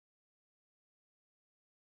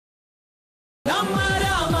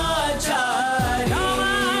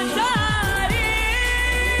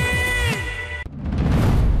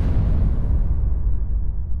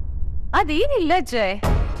ಅದೇನಿಲ್ಲ ಜಯ್,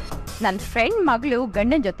 ನನ್ನ ಫ್ರೆಂಡ್ ಮಗಳು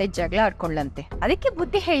ಗಂಡನ ಜೊತೆ ಜಗಳ ಆಡ್ಕೊಳ್ಳಂತೆ, ಅದಕ್ಕೆ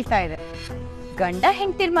ಬುದ್ಧಿ ಹೇಳ್ತಾ ಇದೆ. ಗಂಡ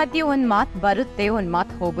ಹೆಂಡತಿರ್ ಮಧ್ಯೆ ಒಂದ್ ಮಾತ್ ಬರುತ್ತೆ, ಒಂದ್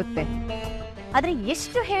ಮಾತ್ ಹೋಗುತ್ತೆ. ಆದ್ರೆ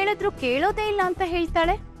ಎಷ್ಟು ಹೇಳಿದ್ರು ಕೇಳೋದೇ ಇಲ್ಲ ಅಂತ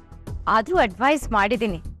ಹೇಳ್ತಾಳೆ. ಆದ್ರೂ ಅಡ್ವೈಸ್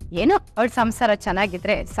ಮಾಡಿದೀನಿ, ಏನೋ ಅವಳ ಸಂಸಾರ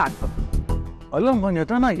ಚೆನ್ನಾಗಿದ್ರೆ ಸಾಕು. ಅಲ್ಲ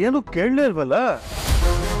ಮನ್ಯತಾ, ನಾ ಏನು ಕೇಳಲೇ ಇಲ್ವಲ್ಲ.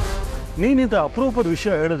 ನೀನಿಂದ ಅಪರೂಪದ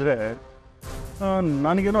ವಿಷಯ ಹೇಳಿದ್ರೆ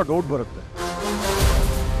ನನಗೇನೋ ಡೌಟ್ ಬರುತ್ತೆ.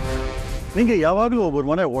 ನಿಂಗೆ ಯಾವಾಗಲೂ ಒಬ್ಬರ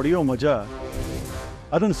ಮನೆ ಒಡೆಯೋ ಮಜಾ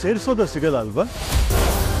ಅದನ್ನು ಸೇರಿಸೋದ ಸಿಗಲ್ಲ ಅಲ್ವಾ?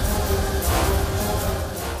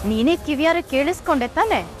 ನೀನೇ ಕಿವಿಯಾರ ಕೇಳಿಸ್ಕೊಂಡೆ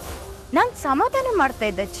ತಾನೆ? ನಾನ್ ಸಮಾಧಾನ ಮಾಡ್ತಾ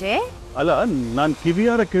ಇದ್ದೆ ಚೇ. ಅಲ್ಲ, ನಾನು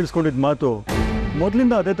ಕಿವಿಯಾರ ಕೇಳಿಸ್ಕೊಂಡಿದ್ ಮಾತು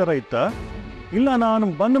ಮೊದಲಿಂದ ಅದೇ ಥರ ಇತ್ತ, ಇಲ್ಲ ನಾನು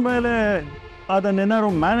ಬಂದ ಮೇಲೆ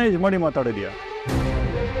ಅದನ್ನೇನಾದ್ರು ಮ್ಯಾನೇಜ್ ಮಾಡಿ ಮಾತಾಡಿದ್ಯಾ?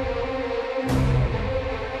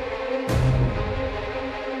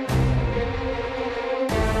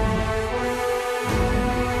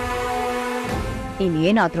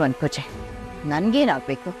 ಇನ್ನೇನಾದ್ರೂ ಅನ್ಕೋಚೆ,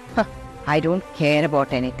 ನನ್ಗೇನಾಗ್ಬೇಕು? I don't care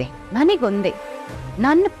about anything. ನನಗೊಂದೇ,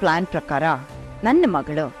 ನನ್ನ ಪ್ಲಾನ್ ಪ್ರಕಾರ ನನ್ನ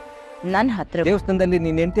ಮಗಳು ನನ್ನ ಹತ್ರ. ದೇವಸ್ಥಾನದಲ್ಲಿ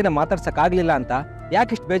ನೀನ್ ಹೆಂಡತಿನ ಮಾತಾಡ್ಸಕ್ಕಾಗ್ಲಿಲ್ಲ ಅಂತ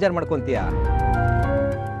ಯಾಕಿಷ್ಟು ಬೇಜಾರು ಮಾಡ್ಕೊಂತೀಯ?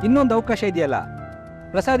 ಇನ್ನೊಂದು ಅವಕಾಶ ಇದೆಯಲ್ಲ,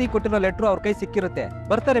 ಪ್ರಸಾದಿ ಕೊಟ್ಟಿರೋ ಲೆಟ್ರು ಅವ್ರ ಕೈ ಸಿಕ್ಕಿರುತ್ತೆ,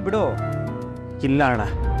 ಬರ್ತಾರೆ ಬಿಡು. ಇಲ್ಲ ಅಣ್ಣ,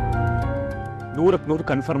 100ಕ್ಕೆ 100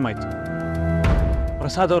 ಕನ್ಫರ್ಮ್ ಆಯ್ತು.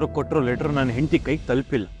 ಪ್ರಸಾದ್ ಅವ್ರಿಗೆ ಕೊಟ್ಟಿರೋ ಲೆಟ್ರ್ ನನ್ನ ಹೆಂಡತಿ ಕೈಗೆ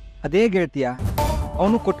ತಲುಪಿಲ್ಲ. ಅದೇ ಹೇಳ್ತೀಯ?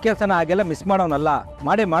 ಅವನು ಕೊಟ್ಟ ಕೆಲಸನ ಹಾಗೆಲ್ಲ ಮಿಸ್ ಮಾಡೋನಲ್ಲ,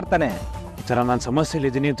 ಮಾಡೇ ಮಾಡ್ತಾನೆ. ಈ ಥರ ನಾನು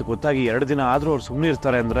ಸಮಸ್ಯೆಲಿದ್ದೀನಿ ಅಂತ ಗೊತ್ತಾಗಿ 2 ದಿನ ಆದರೂ ಅವ್ರು ಸುಮ್ಮನೆ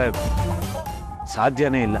ಇರ್ತಾರೆ ಅಂದರೆ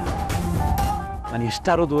ಸಾಧ್ಯನೇ ಇಲ್ಲ. ನಾನು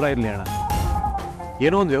ಎಷ್ಟಾರು ದೂರ ಇರಲಿ ಅಣ್ಣ,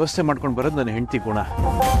 ಏನೋ ಒಂದು ವ್ಯವಸ್ಥೆ ಮಾಡ್ಕೊಂಡು ಬರೋದು ನನ್ನ ಹೆಂಡತಿ ಗುಣ.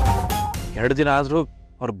 2 ದಿನ ಆದರೂ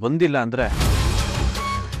ಅವ್ರು ಬಂದಿಲ್ಲ ಅಂದರೆ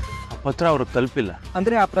ಆ ಪತ್ರ ಅವ್ರಿಗೆ ತಲುಪಿಲ್ಲ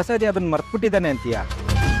ಅಂದರೆ ಆ ಪ್ರಸಾದಿ ಅದನ್ನು ಮರ್ತ್ಬಿಟ್ಟಿದ್ದಾನೆ ಅಂತೀಯ?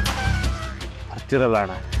 ಬರ್ತಿರಲ್ಲ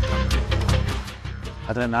ಅಣ್ಣ,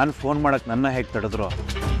 ಆದರೆ ನಾನು ಫೋನ್ ಮಾಡೋಕ್ಕೆ ನನ್ನ ಹೇಗೆ ತಡೆದ್ರು,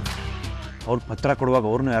 ಅವ್ರು ಪತ್ರ ಕೊಡುವಾಗ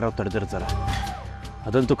ಅವ್ರನ್ನೂ ಯಾರೋ ತಡೆದಿರ್ತಾರೆ,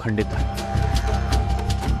 ಅದಂತೂ ಖಂಡಿತ.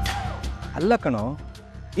 ಅಲ್ಲ ಕಣೋ,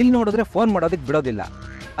 ಇಲ್ಲಿ ನೋಡಿದ್ರೆ ಫೋನ್ ಮಾಡೋದಕ್ಕೆ ಬಿಡೋದಿಲ್ಲ,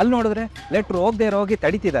 ಅಲ್ಲಿ ನೋಡಿದ್ರೆ ಲೆಟ್ರ್ ಹೋಗದೆ ಹೋಗಿ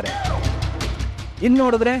ತಡೀತಿದ್ದಾರೆ, ಇಲ್ಲಿ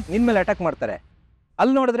ನೋಡಿದ್ರೆ ನಿನ್ ಮೇಲೆ ಅಟ್ಯಾಕ್ ಮಾಡ್ತಾರೆ,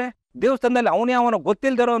 ಅಲ್ಲಿ ನೋಡಿದ್ರೆ ದೇವಸ್ಥಾನದಲ್ಲಿ ಅವನೇ ಅವನ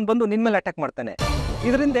ಗೊತ್ತಿಲ್ದಿರೋ ಅವ್ನು ಬಂದು ನಿನ್ ಮೇಲೆ ಅಟ್ಯಾಕ್ ಮಾಡ್ತಾನೆ.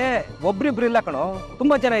 ಇದರಿಂದ ಒಬ್ರಿಬ್ರು ಇಲ್ಲ ಕಣೋ,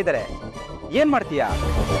 ತುಂಬಾ ಜನ ಇದ್ದಾರೆ. ಏನ್ ಮಾಡ್ತೀಯಾ?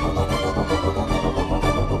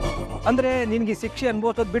 ಅಂದ್ರೆ ನಿನ್ಗೆ ಶಿಕ್ಷೆ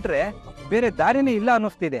ಅನುಭವಿಸೋದು ಬಿಟ್ರೆ ಬೇರೆ ದಾರಿನೇ ಇಲ್ಲ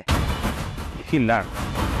ಅನ್ನಿಸ್ತಿದೆ. ಇಲ್ಲ,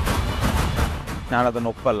 ನಾನು ಅದನ್ನು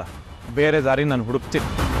ಒಪ್ಪಲ್ಲ. ಬೇರೆ ದಾರಿ ನಾನು ಹುಡುಕ್ತೀನಿ.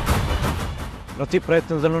 ಪ್ರತಿ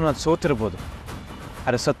ಪ್ರಯತ್ನದಲ್ಲೂ ನಾನು ಸೋತಿರ್ಬೋದು,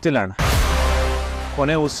 ಆದರೆ ಸತ್ತಿಲ್ಲ ಅಣ್ಣ.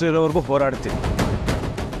 ಕೊನೆ ಉಸಿರಿರೋವರೆಗೂ ಹೋರಾಡ್ತೀನಿ.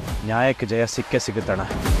 ನ್ಯಾಯಕ್ಕೆ ಜಯ ಸಿಕ್ಕೇ ಸಿಗುತ್ತಣ್ಣ.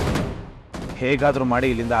 ಹೇಗಾದರೂ ಮಾಡಿ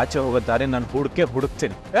ಇಲ್ಲಿಂದ ಆಚೆ ಹೋಗೋ ದಾರಿ ನಾನು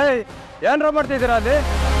ಹುಡುಕ್ತೀನಿ. ಏಯ್, ಏನ್ರ ಮಾಡ್ತಿದ್ದೀರಾ ಅಲ್ಲಿ?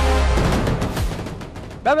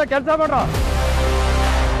 ಬೇಗ ಕೆಲಸ ಮಾಡ್ರ.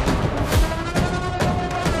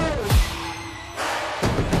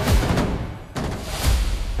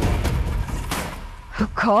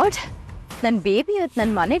 ಗಾಡ್, ನನ್ನ ಬೇಬಿ ಇವತ್ತು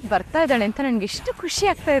ನನ್ನ ಮನೆಗೆ ಬರ್ತಾ ಇದ್ದಾಳೆ ಅಂತ ನನಗೆ ಎಷ್ಟು ಖುಷಿ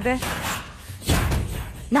ಆಗ್ತಾ ಇದೆ.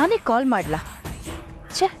 ನಾನೇ ಕಾಲ್ ಮಾಡ್ಲಾ?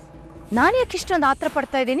 ಛೇ, ನಾನು ಯಾಕೆ ಇಷ್ಟೊಂದು ಆತರ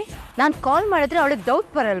ಪಡ್ತಾ ಇದ್ದೀನಿ? ನಾನು ಕಾಲ್ ಮಾಡಿದ್ರೆ ಅವಳಿಗೆ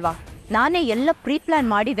ಡೌಟ್ ಬರಲ್ವಾ ನಾನೇ ಎಲ್ಲ ಪ್ರೀ ಪ್ಲಾನ್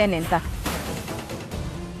ಮಾಡಿದ್ದೇನೆ ಅಂತ?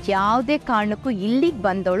 ಯಾವುದೇ ಕಾರಣಕ್ಕೂ ಇಲ್ಲಿಗೆ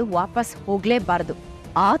ಬಂದವಳು ವಾಪಸ್ ಹೋಗಲೇಬಾರ್ದು.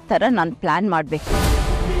 ಆ ಥರ ನಾನು ಪ್ಲಾನ್ ಮಾಡಬೇಕು.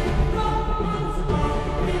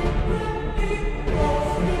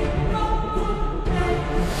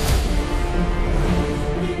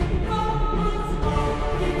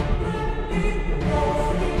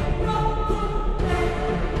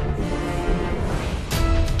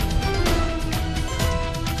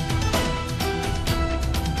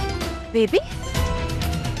 ಬೇಬಿ,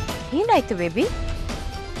 ಏನಾಯ್ತು ಬೇಬಿ?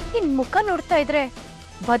 ನಿನ್ ಮುಖ ನೋಡ್ತಾ ಇದ್ರೆ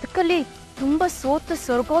ಬದುಕಲ್ಲಿ ತುಂಬಾ ಸೋತು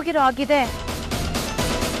ಸೊರ್ಗೋಗಿರೋ ಆಗಿದೆ.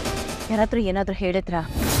 ಯಾರಾದ್ರೂ ಏನಾದ್ರೂ ಹೇಳಿದ್ರ?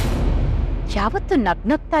 ಯಾವತ್ತು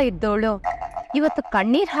ನಗ್ನಗ್ತಾ ಇದ್ದವಳು ಇವತ್ತು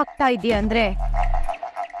ಕಣ್ಣೀರ್ ಹಾಕ್ತಾ ಇದೀಯ ಅಂದ್ರೆ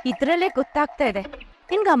ಇದ್ರಲ್ಲೇ ಗೊತ್ತಾಗ್ತಾ ಇದೆ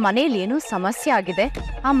ನಿನ್ಗ ಆ ಮನೇಲಿ ಏನೋ ಸಮಸ್ಯೆ ಆಗಿದೆ,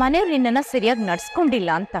 ಆ ಮನೆಯವ್ರು ನಿನ್ನನ್ನ ಸರಿಯಾಗಿ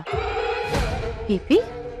ನಡ್ಸ್ಕೊಂಡಿಲ್ಲ ಅಂತ. ಬೇಬಿ,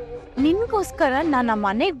 ನಿನ್ಗೋಸ್ಕರ ನಾನು ಆ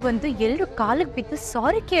ಮನೆಗೆ ಬಂದು ಎಲ್ಲರೂ ಕಾಲಿಗೆ ಬಿದ್ದು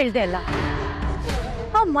ಸಾರಿ ಕೇಳ್ದೆ ಅಲ್ಲ,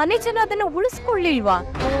 ಆ ಮನೆ ಜನ ಅದನ್ನ ಉಳಿಸ್ಕೊಳ್ಳಿಲ್ವಾ?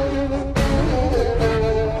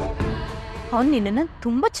 ಅವ್ನು ನಿನ್ನನ್ನ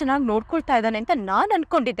ತುಂಬಾ ಚೆನ್ನಾಗಿ ನೋಡ್ಕೊಳ್ತಾ ಇದ್ದಾನೆ ಅಂತ ನಾನ್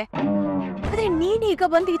ಅನ್ಕೊಂಡಿದ್ದೆ. ಆದ್ರೆ ನೀನೀಗ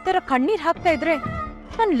ಬಂದು ಈ ತರ ಕಣ್ಣೀರ್ ಹಾಕ್ತಾ ಇದ್ರೆ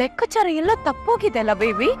ನನ್ ಲೆಕ್ಕಾಚಾರ ಎಲ್ಲ ತಪ್ಪೋಗಿದೆ ಅಲ್ಲ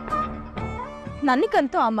ಬೇಬಿ.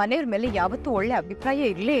 ನನಗಂತೂ ಆ ಮನೆಯವ್ರ ಮೇಲೆ ಯಾವತ್ತೂ ಒಳ್ಳೆ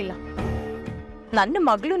ಅಭಿಪ್ರಾಯ ಇರ್ಲೇ ಇಲ್ಲ. ನನ್ನ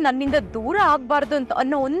ಮಗಳು ನನ್ನಿಂದ ದೂರ ಆಗ್ಬಾರ್ದು ಅಂತ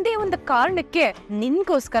ಅನ್ನೋ ಒಂದೇ ಒಂದು ಕಾರಣಕ್ಕೆ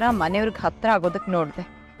ನಿನ್ಗೋಸ್ಕರ ಮನೆಯವ್ರಿಗೆ ಹತ್ರ ಆಗೋದಕ್ ನೋಡ್ದೆ.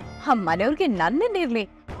 ಆ ಮನೆಯವ್ರಿಗೆ ನನ್ನನ್ನಿರ್ಲಿ,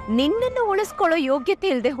 ನಿನ್ನನ್ನು ಉಳಿಸ್ಕೊಳ್ಳೋ ಯೋಗ್ಯತೆ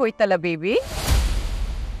ಇಲ್ದೆ ಹೋಯ್ತಲ್ಲ ಬೇಬಿ.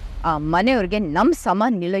 ಆ ಮನೆಯವ್ರಿಗೆ ನಮ್ ಸಮ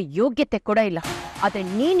ನಿಲ್ಲೋ ಯೋಗ್ಯತೆ ಕೂಡ ಇಲ್ಲ. ಆದ್ರೆ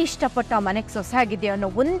ನೀನ್ ಇಷ್ಟಪಟ್ಟು ಆ ಮನೆಗೆ ಸೊಸೆ ಆಗಿದ್ಯಾ ಅನ್ನೋ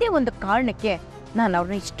ಒಂದೇ ಒಂದು ಕಾರಣಕ್ಕೆ ನಾನು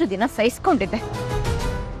ಅವ್ರನ್ನ ಇಷ್ಟು ದಿನ ಸಹಿಸ್ಕೊಂಡಿದ್ದೆ.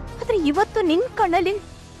 ಆದ್ರೆ ಇವತ್ತು ನಿನ್ ಕಣ್ಣಲ್ಲಿ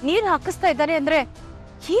ನೀರ್ ಹಾಕಿಸ್ತಾ ಇದ್ದಾರೆ ಅಂದ್ರೆ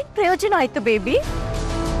ಏನ್ ಪ್ರಯೋಜನ ಆಯ್ತು ಬೇಬಿ?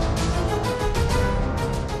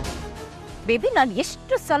 ಬೇಬಿ, ನಾನು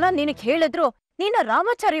ಎಷ್ಟು ಸಲ ನಿನಗೆ ಹೇಳಿದ್ರು ನೀನ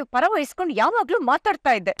ರಾಮಾಚಾರಿ ಪರ ವಹಿಸ್ಕೊಂಡು ಯಾವಾಗ್ಲೂ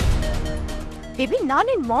ಮಾತಾಡ್ತಾ ಇದ್ದೆ. ಬೇಬಿ,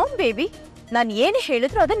 ನಾನಿನ್ ಮಾಮ್ ಬೇಬಿ. ನಾನು ಏನು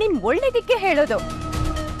ಹೇಳಿದ್ರು ಅದು ನಿನ್ ಒಳ್ಳೇದಕ್ಕೆ ಹೇಳೋದು.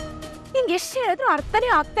 ನಿಂಗೆ ಎಷ್ಟು ಹೇಳಿದ್ರು ಅರ್ಥನೇ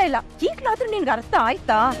ಆಗ್ತಾ ಇಲ್ಲ. ಈಗ್ಲಾದ್ರೂ ನಿನ್ಗೆ ಅರ್ಥ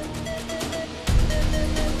ಆಯ್ತಾ?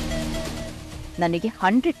 ನನಗೆ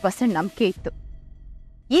 100% ನಂಬಿಕೆ ಇತ್ತು.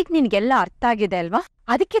 ಈಗ ನಿನ್ಗೆಲ್ಲ ಅರ್ಥ ಆಗಿದೆ ಅಲ್ವಾ?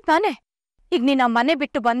 ಅದಕ್ಕೆ ತಾನೇ ಈಗ ನೀನ್ ಆ ಮನೆ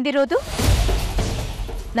ಬಿಟ್ಟು ಬಂದಿರೋದು.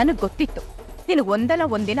 ನನಗ್ ಗೊತ್ತಿತ್ತು ನಿನಗ್ ಒಂದಲ್ಲ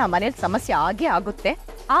ಒಂದಿನ ಆ ಮನೇಲಿ ಸಮಸ್ಯೆ ಆಗೇ ಆಗುತ್ತೆ.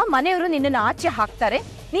 ಆ ಮನೆಯವರು ನಿನ್ನನ್ನು ಆಚೆ ಹಾಕ್ತಾರೆ,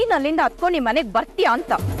 ನೀನ್ ಅಲ್ಲಿಂದ ಹತ್ಕೊಂಡು ಈ ಮನೆಗ್ ಬರ್ತೀಯ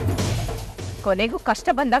ಅಂತ. ಕೊನೆಗೂ ಕಷ್ಟ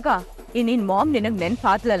ಬಂದಾಗ ಈ ನಿನ್ ಮಾಮ್ ನಿನಗ್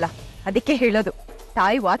ನೆನ್ಪಾದ್ಲಲ್ಲ, ಅದಕ್ಕೆ ಹೇಳೋದು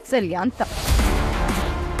ತಾಯಿ ವಾತ್ಸಲ್ಯ ಅಂತ.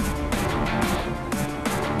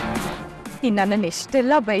 ನೀನ್ ನನ್ನನ್ನು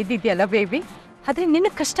ಎಷ್ಟೆಲ್ಲ ಬೈದಿದ್ಯಲ್ಲ ಬೇಬಿ, ಆದ್ರೆ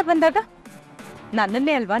ನಿನಗ್ ಕಷ್ಟ ಬಂದಾಗ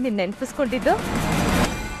ನನ್ನನ್ನೇ ಅಲ್ವಾ ನೀನ್ ನೆನ್ಪಿಸ್ಕೊಂಡಿದ್ದು?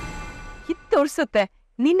 ಇದು ತೋರ್ಸುತ್ತೆ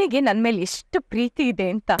ನಿನಗೆ ನನ್ ಮೇಲೆ ಎಷ್ಟು ಪ್ರೀತಿ ಇದೆ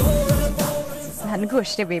ಅಂತ. ನನಗೂ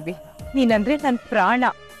ಅಷ್ಟೇ ಬೇಬಿ, ನೀನಂದ್ರೆ ನನ್ ಪ್ರಾಣ.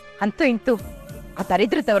 ಅಂತೂ ಇಂತೂ ಆ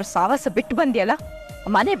ದರಿದ್ರದವ್ರ ಸಾವಾಸ ಬಿಟ್ಟು ಬಂದ್ಯಲ್ಲ,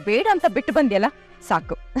 ಮನೆ ಬೇಡ ಅಂತ ಬಿಟ್ಟು ಬಂದ್ಯಲ್ಲ,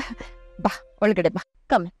 ಸಾಕು. ಬಾ ಒಳಗಡೆ ಬಾ,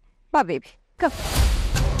 ಕಮ್ ಬಾ ಬೇಬಿ, ಕಮ್.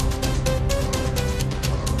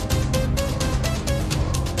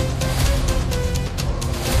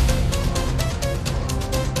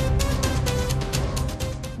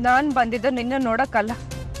 ನಾನ್ ಬಂದಿದ್ದು ನಿನ್ನ ನೋಡಕ್ಕಲ್ಲ,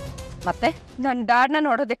 ಮತ್ತೆ ನನ್ ಡ್ಯಾಡ್ನ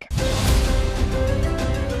ನೋಡೋದಕ್ಕೆ.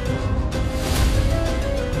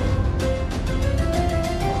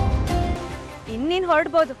 ಇನ್ನೀನ್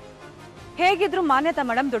ಹೊರಡ್ಬೋದು. ಹೇಗಿದ್ರು ಮಾನ್ಯತಾ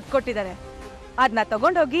ಮೇಡಮ್ ದುಡ್ಡು ಕೊಟ್ಟಿದ್ದಾರೆ, ಅದನ್ನ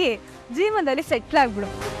ತಗೊಂಡೋಗಿ ಜೀವನದಲ್ಲಿ ಸೆಟ್ಲ್ ಆಗ್ಬಿಡು.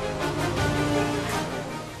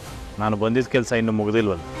 ನಾನು ಬಂದಿದ್ದ ಕೆಲಸ ಇನ್ನೂ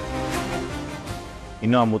ಮುಗಿದಿಲ್ವಲ್ಲ,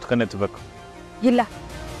 ಇನ್ನೂ ಆ ಮುತ್ಕನ್ ಎತ್ತಬೇಕು. ಇಲ್ಲ,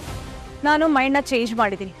 ನಾನು ಮೈಂಡ್ನ ಚೇಂಜ್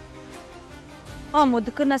ಮಾಡಿದ್ದೀನಿ. ಆ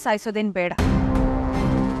ಮುದುಕನ್ನ ಸಾಯಿಸೋದೇನ್ ಬೇಡ.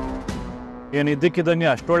 ಏನು ಇದ್ದಕ್ಕಿದ್ದಂಗೆ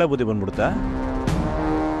ಅಷ್ಟೊಳ್ಳೆ ಬುದ್ಧಿ ಬಂದ್ಬಿಡ್ತಾ?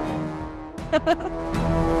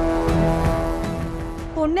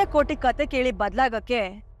 ಪುಣ್ಯಕೋಟಿ ಕತೆ ಕೇಳಿ ಬದಲಾಗಕ್ಕೆ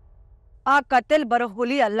ಆ ಕತೆಲ್ ಬರೋ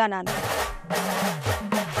ಹುಲಿ ಅಲ್ಲ ನಾನು.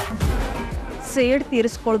 ಸೇಡ್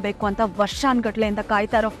ತೀರಿಸ್ಕೊಳ್ಬೇಕು ಅಂತ ವರ್ಷಾನ್ಗಟ್ಲೆಯಿಂದ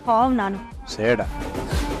ಕಾಯ್ತಾ ಇರೋ ಹಾವ್ ನಾನು. ಸೇಡ?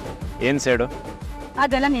 ಏನ್ ಸೇಡು?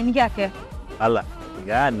 ಅದೆಲ್ಲ ನಿನ್ಗೆ ಯಾಕೆ? ಅಲ್ಲ,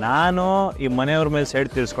 ಈಗ ನಾನು ಈ ಮನೆಯವ್ರ ಮೇಲೆ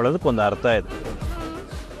ಸೇಡ್ ತೀರಿಸ್ಕೊಳ್ಳೋದಕ್ಕೆ ಒಂದು ಅರ್ಥ ಇದೆ,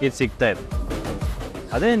 ಇದು ಸಿಗ್ತಾ ಇದೆ.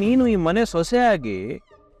 ಅದೇ ನೀನು ಈ ಮನೆ ಸೊಸೆಯಾಗಿ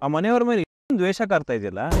ಆ ಮನೆಯವ್ರ ಮೇಲೆ ದ್ವೇಷ ಕಾರ್ತಾ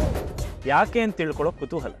ಇದೆಯಲ್ಲ, ಯಾಕೆ ಅಂತ ತಿಳ್ಕೊಳ್ಳೋ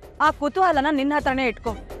ಕುತೂಹಲ. ಆ ಕುತೂಹಲನ ನಿನ್ನ ಹತ್ರನೇ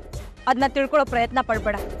ಇಟ್ಕೋ, ಅದನ್ನ ತಿಳ್ಕೊಳ್ಳೋ ಪ್ರಯತ್ನ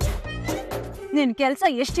ಪಡ್ಬೇಡ. ನಿನ್ ಕೆಲ್ಸ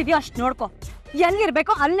ಎಷ್ಟಿದೆಯೋ ಅಷ್ಟು ನೋಡ್ಕೊ,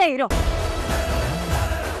 ಎಲ್ಲಿರ್ಬೇಕೋ ಅಲ್ಲೇ ಇರೋ.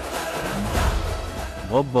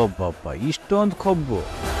 ಒಬ್ಬೊಬ್ಬೊಬ್ಬ ಇಷ್ಟೊಂದು ಕೊಬ್ಬು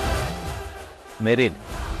ಮೆರೀನ್.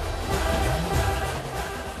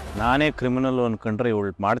 ನಾನೇ ಕ್ರಿಮಿನಲ್ ಅನ್ಕೊಂಡ್ರೆ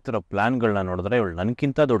ಇವಳು ಮಾಡ್ತಿರೋ ಪ್ಲಾನ್ಗಳನ್ನ ನೋಡಿದ್ರೆ ಇವಳು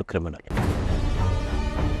ನನಗಿಂತ ದೊಡ್ಡ ಕ್ರಿಮಿನಲ್.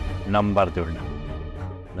 ನಂಬಾರ್ದು ಇವಳನ್ನ.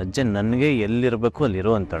 ನಜ್ಜೆ ನನಗೆ ಎಲ್ಲಿರಬೇಕು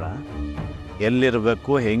ಅಲ್ಲಿರೋ ಅಂತಳ.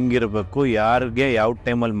 ಎಲ್ಲಿರಬೇಕು, ಹೆಂಗಿರಬೇಕು, ಯಾರಿಗೆ ಯಾವ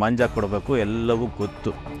ಟೈಮಲ್ಲಿ ಮಾಂಜ ಕೊಡಬೇಕು ಎಲ್ಲವೂ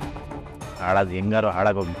ಗೊತ್ತು. ಹಾಳಾದ ಹೆಂಗಾರು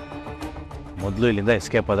ಹಾಳಾಗೋಗಿ ಮೊದಲು ಇಲ್ಲಿಂದ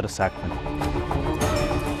ಎಸ್ಕೇಪ್ ಆದ್ರೆ ಸಾಕು.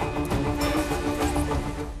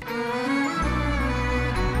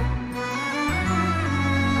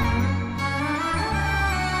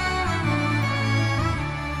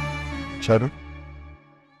 ಚಾರು,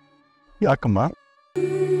 ಯಾಕಮ್ಮ?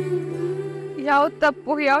 ಯಾವ್ದು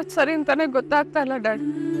ತಪ್ಪು ಯಾವ್ದು ಸರಿ ಅಂತಾನೆ ಗೊತ್ತಾಗ್ತಾ ಇಲ್ಲ ಡ್ಯಾಡ್.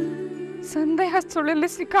 ಸಂದೇಹ ಸುಳಿಲಿ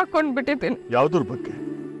ಸಿಕ್ಕಾಕೊಂಡ್ಬಿಟ್ಟಿದ್ದೀನಿ. ಯಾವ್ದ್ರ ಬಗ್ಗೆ?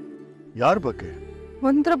 ಯಾರ ಬಗ್ಗೆ?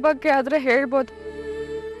 ಒಂದ್ರ ಬಗ್ಗೆ ಆದ್ರೆ ಹೇಳ್ಬೋದು,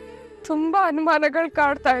 ತುಂಬಾ ಅನುಮಾನಗಳು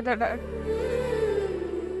ಕಾಡ್ತಾ ಇದೆ ಡ್ಯಾಡ್.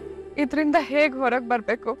 ಇದರಿಂದ ಹೇಗ್ ಹೊರಗೆ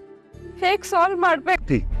ಬರ್ಬೇಕು, ಹೇಗ್ ಸಾಲ್ವ್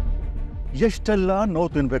ಮಾಡ್ಬೇಕು? ಎಷ್ಟೆಲ್ಲ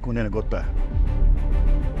ನೋವು ತಿನ್ಬೇಕು ನಿನಗೆ ಗೊತ್ತಾ?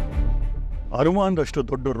 ಅನುಮಾನದಷ್ಟು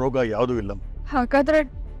ದೊಡ್ಡ ರೋಗ ಯಾವುದೂ ಇಲ್ಲ. ಹಾಗಾದ್ರೆ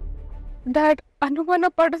ಡ್ಯಾಡ್ ಅನುಮಾನ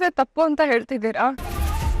ಪಡದೆ ತಪ್ಪು ಅಂತ ಹೇಳ್ತಿದ್ದೀರಾ?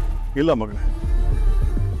 ಇಲ್ಲ ಮಗಳೇ,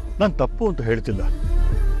 ನಾನು ತಪ್ಪು ಅಂತ ಹೇಳ್ತಿಲ್ಲ.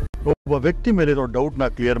 ಒಬ್ಬ ವ್ಯಕ್ತಿ ಮೇಲಿರೋ ಡೌಟ್ನ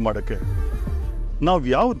ಕ್ಲಿಯರ್ ಮಾಡೋಕ್ಕೆ ನಾವು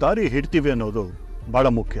ಯಾವ ದಾರಿ ಹಿಡ್ತೀವಿ ಅನ್ನೋದು ಬಹಳ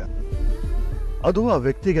ಮುಖ್ಯ. ಅದು ಆ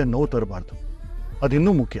ವ್ಯಕ್ತಿಗೆ ನೋವು ತರಬಾರ್ದು,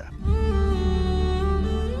 ಅದಿನ್ನೂ ಮುಖ್ಯ.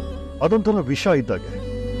 ಅದೊಂಥರ ವಿಷ ಇದ್ದಾಗೆ,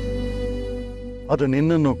 ಅದು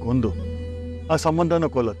ನಿನ್ನನ್ನು ಕೊಂದು ಆ ಸಂಬಂಧನ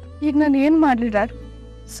ಕೊಲ್ಲತ್ತೆ. ಈಗ ನಾನು ಏನ್ ಮಾಡ್ಲಿ ಡ್ಯಾಡ್?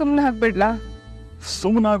 ಸುಮ್ಮನೆ ಆಗ್ಬಿಡ್ಲಾ?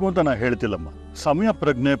 ಸುಮ್ಮನಾಗು ಅಂತ ನಾ ಹೇಳ್ತಿಲ್ಲಮ್ಮ. ಸಮಯ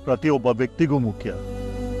ಪ್ರಜ್ಞೆ ಪ್ರತಿಯೊಬ್ಬ ವ್ಯಕ್ತಿಗೂ ಮುಖ್ಯ.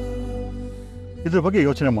 ಇದ್ರ ಬಗ್ಗೆ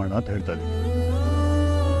ಯೋಚನೆ ಮಾಡೋಣ ಅಂತ ಹೇಳ್ತಾ ಇದ್ದೀನಿ.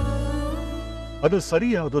 ಅದು ಸರಿ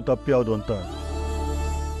ಯಾವುದು ತಪ್ಪು ಯಾವುದು ಅಂತ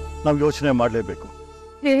ನಾವು ಯೋಚನೆ ಮಾಡಲೇಬೇಕು.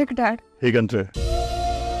 ಹೇಗ್ ಡ್ಯಾಡ್? ಹೇಗಂದ್ರೆ,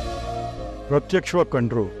 ಪ್ರತ್ಯಕ್ಷವಾಗಿ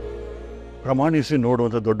ಕಂಡ್ರು ಪ್ರಮಾಣಿಸಿ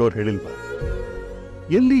ನೋಡುವಂತ ದೊಡ್ಡವ್ರು ಹೇಳಿಲ್ವಾ?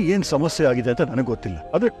 ಎಲ್ಲಿ ಏನ್ ಸಮಸ್ಯೆ ಆಗಿದೆ ಅಂತ ನನಗೆ ಗೊತ್ತಿಲ್ಲ,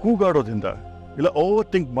 ಆದ್ರೆ ಕೂಗಾಡೋದ್ರಿಂದ ಇಲ್ಲ ಓವರ್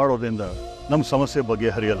ಥಿಂಕ್ ಮಾಡೋದ್ರಿಂದ ನಮ್ಮ ಸಮಸ್ಯೆ ಬಗ್ಗೆ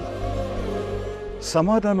ಹರಿಯಲ್ಲ.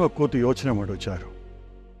 ಸಮಾಧಾನವಾಗಿ ಕೂತು ಯೋಚನೆ ಮಾಡೋ ಚಾರು.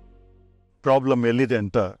 ಪ್ರಾಬ್ಲಮ್ ಎಲ್ಲಿದೆ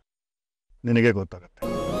ಅಂತ ನಿನಗೆ ಗೊತ್ತಾಗತ್ತೆ.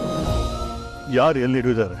 ಯಾರು ಎಲ್ಲಿ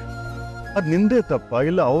ಹಿಡಿದಾರೆ, ಅದು ನಿಂದೇ ತಪ್ಪ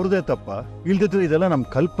ಇಲ್ಲ ಅವ್ರದೇ ತಪ್ಪ, ಇಲ್ದಿದ್ರೆ ಇದೆಲ್ಲ ನಮ್ಮ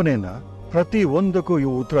ಕಲ್ಪನೆನ ಪ್ರತಿ ಒಂದಕ್ಕೂ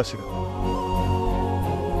ಇವು ಉತ್ತರ ಸಿಗುತ್ತೆ.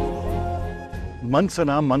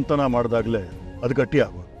 ಮನ್ಸನ ಮಂಥನ ಮಾಡಿದಾಗಲೇ ಅದು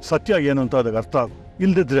ಗಟ್ಟಿಯಾಗು, ಸತ್ಯ ಏನು ಅಂತ ಅದಕ್ಕೆ ಅರ್ಥ ಆಗು.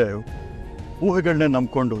 ಇಲ್ದಿದ್ರೆ ಊಹೆಗಳನ್ನೇ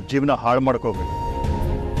ನಂಬ್ಕೊಂಡು ಜೀವನ ಹಾಳು ಮಾಡ್ಕೋಬೇಕು.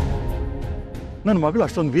 ನನ್ನ ಮಗಳು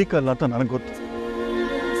ಅಷ್ಟೊಂದು ವೀಕ್ ಅಲ್ಲ ಅಂತ ನನಗೆ ಗೊತ್ತು.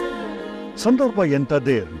 ಸಂದರ್ಭ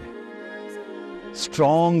ಎಂಥದ್ದೇ ಇರಲಿ,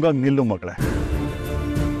 ಸ್ಟ್ರಾಂಗ್ ಆಗಿ ನಿಲ್ಲು ಮಗಳೇ.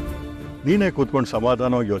 ನೀನೇ ಕೂತ್ಕೊಂಡು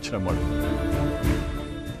ಸಮಾಧಾನವಾಗಿ ಯೋಚನೆ ಮಾಡು,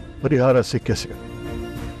 ಪರಿಹಾರ ಸಿಕ್ಕೇ ಸಿಗುತ್ತೆ.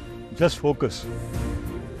 Just focus.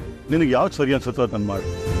 ನಿನಗೆ ಯಾವ್ದು ಸರಿ ಅನ್ಸುತ್ತೋ ಅದನ್ನು ಮಾಡು.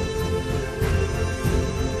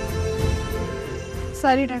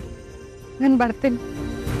 ಸರಿ ಡ್ಯಾಡ್, ನಾನು ಬರ್ತೀನಿ.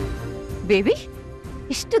 ಬೇಬಿ,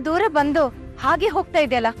 ಇಷ್ಟು ದೂರ ಬಂದು ಹಾಗೆ ಹೋಗ್ತಾ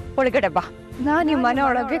ಇದೆಯಲ್ಲ, ಒಳಗಡೆ ಬಾ. ನಾನು ಈ ಮನೆ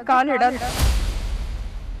ಒಳಗೆ ಕಾಲಿಡಲ್ಲ.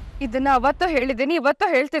 ಇದನ್ನ ಅವತ್ತೂ ಹೇಳಿದ್ದೀನಿ, ಇವತ್ತೂ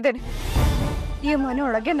ಹೇಳ್ತಿದ್ದೇನೆ. ಈ ಮನೆ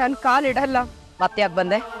ಒಳಗೆ ನಾನು ಕಾಲಿಡಲ್ಲ. ಮತ್ತೆ ಯಾಕೆ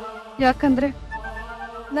ಬಂದೆ? ಯಾಕಂದ್ರೆ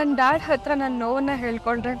ನನ್ನ ಡ್ಯಾಡ್ ಹತ್ರ ನನ್ನ ನೋವನ್ನ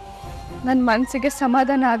ಹೇಳ್ಕೊಂಡ್ರೆ ನನ್ನ ಮನಸ್ಸಿಗೆ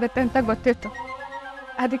ಸಮಾಧಾನ ಆಗುತ್ತೆ ಅಂತ ಗೊತ್ತಿತ್ತು,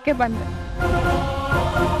 ಅದಕ್ಕೆ ಬಂದೆ.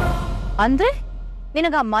 ಅಂದ್ರೆ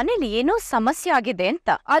ನಿನಗ ಆ ಮನೇಲಿ ಏನೋ ಸಮಸ್ಯೆ ಆಗಿದೆ ಅಂತ?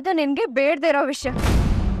 ಅದು ನಿನ್ಗೆ ಬೇಡದೇ ಇರೋ ವಿಷಯ.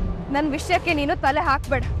 ನನ್ನ ವಿಷಯಕ್ಕೆ ನೀನು ತಲೆ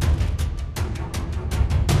ಹಾಕ್ಬೇಡ.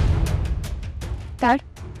 ಡ್ಯಾಡ್,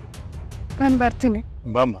 ನಾನು ಬರ್ತೀನಿ.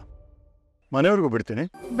 ಬಾಮ್ಮ, ಮನೆಯವ್ರಿಗೂ ಬಿಡ್ತೀನಿ.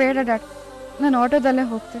 ಬೇಡ ಡ್ಯಾಡ್, ನಾನು ಆಟೋದಲ್ಲೇ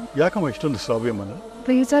ಹೋಗ್ತೀನಿ. ಯಾಕಮ್ಮ ಇಷ್ಟೊಂದು ಶ್ರಾವ್ಯ ಮನ?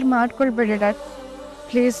 ಬೇಜಾರು ಮಾಡ್ಕೊಳ್ಬೇಡಿ ಡ್ಯಾಡ್,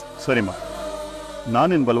 ಪ್ಲೀಸ್. ಸರಿಮ್ಮ,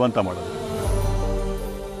 ನಾನೇನು ಬಲವಂತ ಮಾಡೋದು,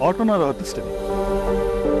 ಆಟೋನಾರು ಹತ್ತಿಸ್ತೀನಿ.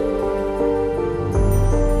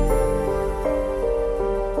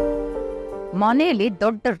 ಮನೆಯಲ್ಲಿ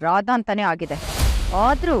ದೊಡ್ಡ ರಾಧ ಅಂತಾನೆ ಆಗಿದೆ,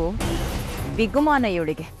 ಆದ್ರೂ ಬಿಗುಮಾನ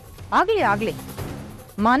ಇವಳಿಗೆ. ಆಗ್ಲಿ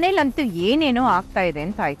ಮನೇಲಂತೂ ಏನೇನೋ ಆಗ್ತಾ ಇದೆ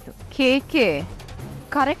ಅಂತ ಆಯ್ತು. ಕೇಕೆ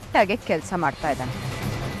ಕರೆಕ್ಟಾಗಿ ಕೆಲಸ ಮಾಡ್ತಾ ಇದ್ದಾನೆ.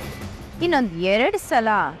 ಇನ್ನೊಂದು 2 ಸಲ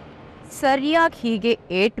ಸರಿಯಾಗಿ ಹೀಗೆ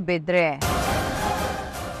ಏಟ್ ಬಿದ್ರೆ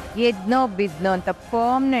ಎದ್ನೋ ಬಿದ್ನೋ ಅಂತ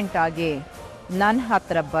ಪರ್ಮನೆಂಟ್ ಆಗಿ ನನ್ನ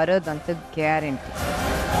ಹತ್ರ ಬರೋದಂತೂ ಗ್ಯಾರಂಟಿ.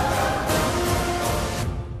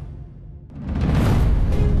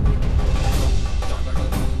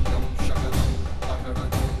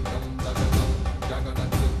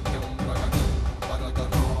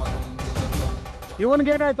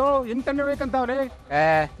 ಇವನ್ಗೇನಾಯ್ತು? ಇಂತ ಬೇಕಂತವ್ರಿ.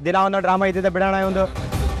 ದಿನ ಒಂದು ಡ್ರಾಮಾ ಇದ್ದಿದೆ, ಬಿಡೋಣ ಒಂದು.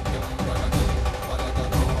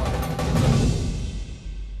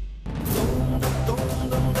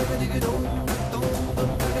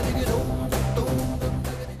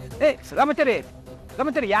 ರಾಮಚಾರಿ,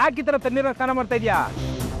 ಯಾಕೆ ಈ ತರ ತಣ್ಣೀರ ಸ್ನಾನ ಮಾಡ್ತಾ ಇದೀಯಾ?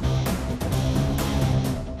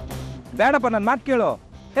 ಬೇಡಪ್ಪ, ನನ್ನ ಮಾತು ಕೇಳು.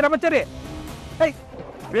 ರಾಮಚಾರಿ,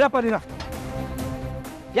 ಬಿಡಪ್ಪ ನೀನು.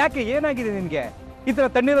 ಯಾಕೆ, ಏನಾಗಿದೆ ನಿನ್ಗೆ? ಈ ತರ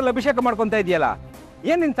ತಣ್ಣೀರಲ್ಲಿ ಅಭಿಷೇಕ ಮಾಡ್ಕೊಂತ ಇದೆಯಲ್ಲ,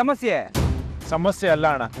 ಏನ್ ನಿನ್ ಸಮಸ್ಯೆ? ಸಮಸ್ಯೆ ಅಲ್ಲ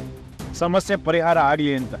ಅಣ್ಣ, ಸಮಸ್ಯೆ ಪರಿಹಾರ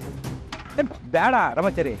ಆಗಲಿ ಅಂತ. ಬೇಡ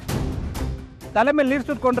ರಾಮಚಾರಿ, ತಲೆ ಮೇಲೆ ನೀರು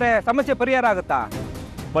ಸುತ್ಕೊಂಡ್ರೆ ಸಮಸ್ಯೆ ಪರಿಹಾರ ಆಗುತ್ತಾ?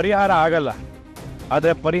 ಪರಿಹಾರ ಆಗಲ್ಲ,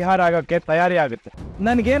 ಆದರೆ ಪರಿಹಾರ ಆಗಕ್ಕೆ ತಯಾರಿ ಆಗುತ್ತೆ.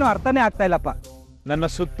 ನನಗೇನು ಅರ್ಥನೇ ಆಗ್ತಾ ಇಲ್ಲಪ್ಪ. ನನ್ನ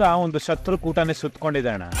ಸುತ್ತ ಒಂದು ಶತ್ರು ಕೂಟನೇ ಸುತ್ತಕೊಂಡಿದೆ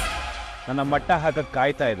ಅಣ್ಣ. ನನ್ನ ಮಟ್ಟ ಹಾಕಕ್ಕೆ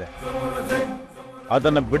ಕಾಯ್ತಾ ಇದೆ.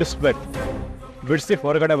 ಅದನ್ನು ಬಿಡಿಸ್ಬೇಕು, ಬಿಡಿಸಿ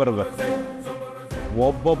ಹೊರಗಡೆ ಬರಬೇಕು,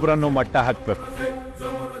 ಒಬ್ಬೊಬ್ಬರನ್ನು ಮಟ್ಟ ಹಾಕಬೇಕು.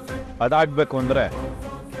 ಅದಾಗಬೇಕು ಅಂದರೆ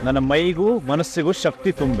ನನ್ನ ಮೈಗೂ ಮನಸ್ಸಿಗೂ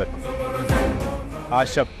ಶಕ್ತಿ ತುಂಬಬೇಕು. ಆ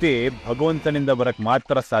ಶಕ್ತಿ ಭಗವಂತನಿಂದ ಬರಕ್ಕೆ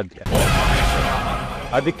ಮಾತ್ರ ಸಾಧ್ಯ.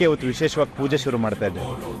 ಅದಕ್ಕೆ ಇವತ್ತು ವಿಶೇಷವಾಗಿ ಪೂಜೆ ಶುರು ಮಾಡ್ತಾ ಇದ್ದೆ.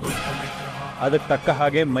 ಅದಕ್ಕೆ ತಕ್ಕ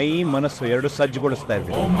ಹಾಗೆ ಮೈ ಮನಸ್ಸು ಎರಡು ಸಜ್ಜುಗೊಳಿಸ್ತಾ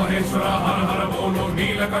ಇದ್ದೆ.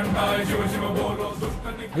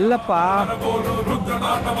 ಇಲ್ಲಪ್ಪ,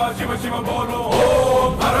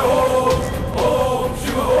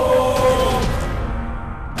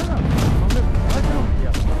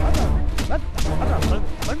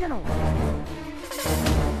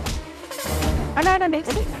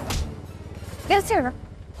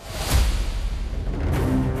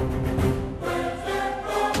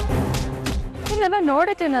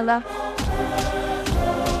 ನೋಡಿತೀನಲ್ಲ.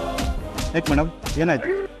 ಮೇಡಮ್, ಏನಾಯ್ತು?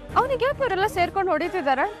 ಅವನಿಗೆ ಯಾಕೆ ಅವರೆಲ್ಲ ಸೇರ್ಕೊಂಡು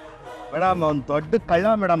ಹೊಡಿತಿದಾರ? ಮೇಡಮ್, ಅವ್ನು ದೊಡ್ಡ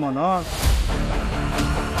ಕಳ್ಳ ಮೇಡಮ್. ಅವನು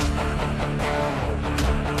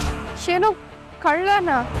ಶೇನು ಕಳ್ಳನ?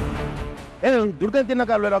 ದುಡ್ಡು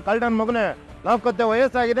ತಿನ್ನಕ್ಕಾಗಲ್ಲ ಕಳ್ಳ ನನ್ನ ಮಗನೇ. ನಾವು ಕತ್ತೆ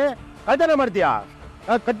ವಯಸ್ಸಾಗಿದೆ, ಕಳ್ತನ ಮಾಡ್ತೀಯಾ?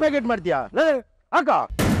 ಕಟ್ಮೆಗೆಟ್ ಮಾಡ್ತೀಯಾ? ಹಾಕ,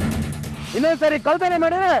 ಇನ್ನೊಂದ್ಸರಿ ಕಳ್ತನ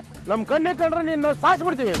ಮಾಡಿದ್ರೆ ನಮ್ ಕಣ್ಣೆ ಕಂಡ್ರೆ ನಿನ್ನ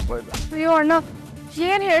ಸಾಯಿಸ್ಬಿಡ್ತೀವಿ. ಅಯ್ಯೋ ಅಣ್ಣ,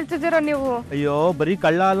 ಏನ್ ಹೇಳ್ತಿದ್ದೀರ ನೀವು? ಅಯ್ಯೋ, ಬರೀ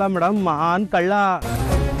ಕಳ್ಳ ಅಲ್ಲ ಮೇಡಮ್, ಮಹಾನ್ ಕಳ್ಳ.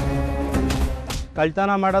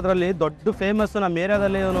 ಕಳ್ತನ ಮಾಡೋದ್ರಲ್ಲಿ ದೊಡ್ಡ ಫೇಮಸ್ ನಮ್ಮ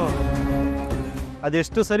ಏರಿಯಾದಲ್ಲಿ ಇವನು.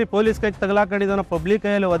 ಅದೆಷ್ಟು ಸರಿ ಪೊಲೀಸ್ ಕೈಗೆ ತಗಲಾಕೊಂಡಿದ್ದಾನೋ, ಪಬ್ಲಿಕ್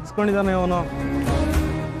ಕೈಯಲ್ಲಿ ಒದಿಸ್ಕೊಂಡಿದ್ದಾನೆ ಇವನು.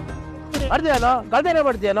 ಮಾಡ್ತೀಯನೋ, ಕಳ್ತನ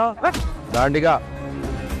ಮಾಡ್ತೀಯನೋ? ದಾಂಡಿಗ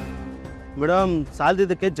ಮೇಡಮ್,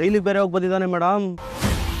 ಸಾಲದಿದ್ದಕ್ಕೆ ಜೈಲಿಗೆ ಬೇರೆ ಹೋಗಿ ಬಂದಿದ್ದಾನೆ ಮೇಡಮ್.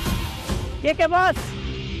 ಏಕೆ ಬಾಸ್?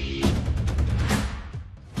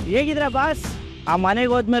 ಹೇಗಿದ್ರ ಬಾಸ್? ಆ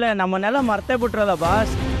ಮನೆಗೆ ಹೋದ್ಮೇಲೆ ನಮ್ಮನ್ನೆಲ್ಲ ಮರ್ತೇ ಬಿಟ್ರಲ್ಲ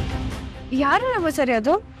ಬಾಸ್. ಯಾರು ರಾಮಾಚಾರಿ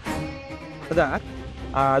ಅದು? ಅದಾ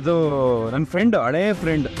ಅದು ನನ್ನ ಫ್ರೆಂಡ್, ಹಳೇ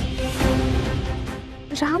ಫ್ರೆಂಡ್.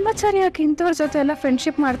 ರಾಮಾಚಾರಿ ಯಾಕೆ ಇಂಥವ್ರ ಜೊತೆ ಎಲ್ಲ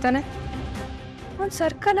ಫ್ರೆಂಡ್ಶಿಪ್ ಮಾಡ್ತಾನೆ? ಅವ್ನ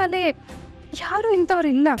ಸರ್ಕಲಲ್ಲಿ ಯಾರು ಇಂಥವ್ರು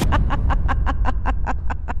ಇಲ್ಲ.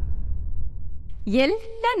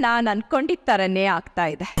 ಎಲ್ಲ ನಾನು ಅನ್ಕೊಂಡಿದ್ದ ಥರನೇ ಆಗ್ತಾ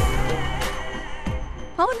ಇದೆ.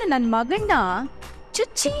 ಅವನು ನನ್ನ ಮಗನ್ನ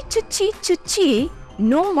ಚುಚ್ಚಿ ಚುಚ್ಚಿ ಚುಚ್ಚಿ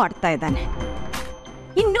ನೋವು ಮಾಡ್ತಾ ಇದ್ದಾನೆ.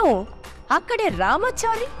 ಇನ್ನು ಆ ಕಡೆ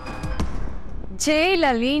ರಾಮಾಚಾರಿ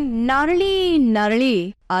ಜೈಲಲ್ಲಿ ನರಳಿ ನರಳಿ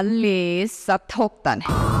ಅಲ್ಲೇ ಸತ್ತು ಹೋಗ್ತಾನೆ.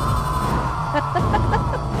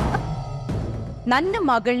 ನನ್ನ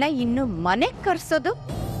ಮಗಳನ್ನ ಇನ್ನು ಮನೆಗೆ ಕರ್ಸೋದು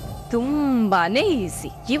ತುಂಬಾನೇ ಈಸಿ.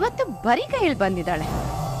 ಇವತ್ತು ಬರೀ ಕೈಯಲ್ಲಿ ಬಂದಿದ್ದಾಳೆ,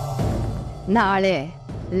 ನಾಳೆ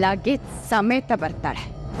ಲಗೇಜ್ ಸಮೇತ ಬರ್ತಾಳೆ.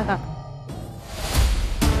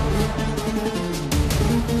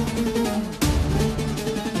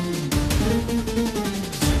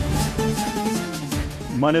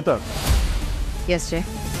 ಮಾನ್ಯತಾ, ಎಸ್ ಜೆ.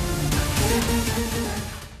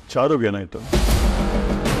 ಚಾರುಗೆ ಏನಾಯ್ತು?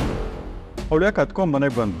 ಅವಳು ಯಾಕೆ ಹತ್ಕೊಂಡ್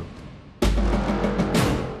ಮನೆಗೆ ಬಂದ್ರು?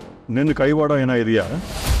 ನಿನ್ನ ಕೈವಾಡ ಏನೋ ಇದೆಯಾ?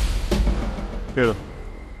 ಹೇಳು,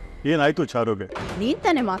 ಏನಾಯ್ತು ಚಾರುಗೆ? ನೀನ್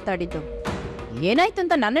ತಾನೇ ಮಾತಾಡಿದ್ದು. ಏನಾಯ್ತು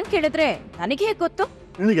ಅಂತ ನನ್ನನ್ನು ಕೇಳಿದ್ರೆ ನನಗೆ ಹೇಗೆ ಗೊತ್ತು?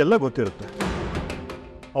 ನಿನಗೆಲ್ಲ ಗೊತ್ತಿರುತ್ತೆ.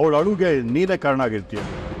 ಅವಳ ಅಳುಗೆ ನೀನೇ ಕಾರಣ ಆಗಿರ್ತೀಯ.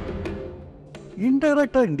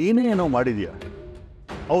 ಇಂಡೈರೆಕ್ಟ್ ಆಗಿ ನೀನೇ ಏನೋ ಮಾಡಿದೀಯ.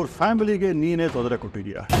 ಅವ್ರ ಫ್ಯಾಮಿಲಿಗೆ ನೀನೇ ತೊಂದರೆ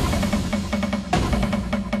ಕೊಟ್ಟಿದೀಯ.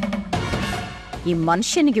 ಈ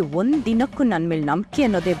ಮನುಷ್ಯನಿಗೆ ಒಂದ್ ದಿನಕ್ಕೂ ನನ್ನ ಮೇಲೆ ನಂಬಿಕೆ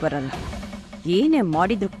ಅನ್ನೋದೇ ಬರಲ್ಲ. ಏನೇ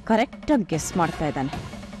ಮಾಡಿದ್ರು ಕರೆಕ್ಟಾಗಿ ಗೆಸ್ ಮಾಡ್ತಾ ಇದ್ದಾನೆ.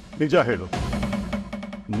 ನಿಜ ಹೇಳು,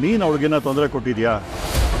 ನೀನು ಅವಳಿಗೇನ ತೊಂದರೆ ಕೊಟ್ಟಿದ್ಯಾ,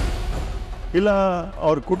 ಇಲ್ಲ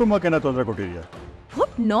ಅವ್ರ ಕುಟುಂಬಕ್ಕೇನ ತೊಂದರೆ ಕೊಟ್ಟಿದ್ಯಾ?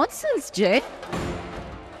 What nonsense J.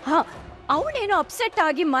 ಹಾ, ಅವಳೇನೋ ಅಪ್ಸೆಟ್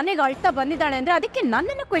ಆಗಿ ಮನೆಗೆ ಅಳ್ತಾ ಬಂದಿದ್ದಾಳೆ ಅಂದ್ರೆ ಅದಕ್ಕೆ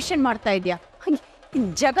ನನ್ನನ್ನು ಕ್ವೆಶ್ಚನ್ ಮಾಡ್ತಾ ಇದೆಯಾ?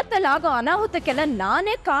 ಜಗತ್ತಲ್ಲಿ ಆಗೋ ಅನಾಹುತಕ್ಕೆಲ್ಲ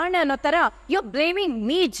ನಾನೇ ಕಾರಣ ಅನ್ನೋ ತರ ಯು ಬ್ಲೇಮಿಂಗ್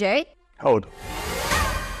ಮೀ ಜೈ. ಹೌದು,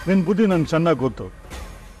 ನಿನ್ನ ಬುದ್ಧಿ ನನಗೆ ಚೆನ್ನಾಗಿ ಗೊತ್ತು,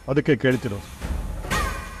 ಅದಕ್ಕೆ ಕೇಳ್ತಿರೋದು.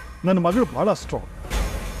 ನನ್ನ ಮಗಳು ಭಾಳ ಸ್ಟ್ರಾಂಗ್.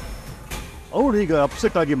 ಅವಳು ಈಗ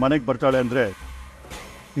ಅಪ್ಸೆಟ್ ಆಗಿ ಮನೆಗೆ ಬರ್ತಾಳೆ ಅಂದರೆ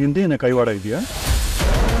ಹಿಂದೇನ ಕೈವಾಡ ಇದೆಯಾ?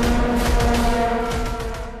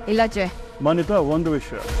 ಇಲ್ಲ ಜೆ. ಮಾನ್ಯತಾ, ಒಂದು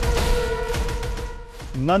ವಿಷಯ,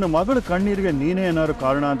 ನನ್ನ ಮಗಳ ಕಣ್ಣೀರಿಗೆ ನೀನೇ ಏನಾದ್ರು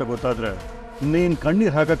ಕಾರಣ ಅಂತ ಗೊತ್ತಾದ್ರೆ ನೀನು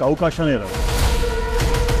ಕಣ್ಣೀರು ಹಾಕಕ್ಕೆ ಅವಕಾಶನೇ ಇರಲ್ಲ.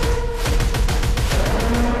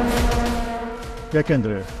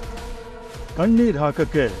 ಯಾಕೆಂದ್ರೆ ಕಣ್ಣೀರು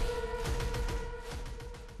ಹಾಕಕ್ಕೆ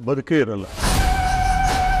ಬದುಕೇ ಇರಲ್ಲ.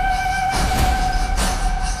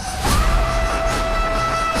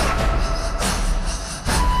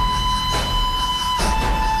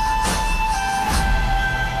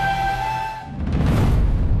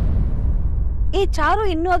 ಈ ಚಾರು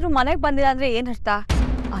ಇನ್ನೂ ಆದ್ರೂ ಮನೆಗೆ ಬಂದಿಲ್ಲ ಅಂದ್ರೆ ಏನ್ ಅರ್ಥ?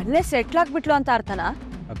 ಅಲ್ಲೇ ಸೆಟ್ಲ್ ಆಗ್ಬಿಟ್ಲು ಅಂತ ಅರ್ಥನಾ?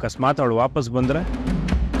 ಅಕಸ್ಮಾತ್ ಅವಳು ವಾಪಸ್ ಬಂದ್ರೆ?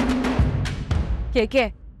 ಕೇಕೆ,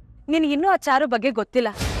 ನಿನ್ಗೆ ಇನ್ನೂ ಆ ಚಾರು ಬಗ್ಗೆ ಗೊತ್ತಿಲ್ಲ.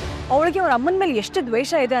 ಅವಳಿಗೆ ಅವ್ರ ಅಮ್ಮನ ಮೇಲೆ ಎಷ್ಟು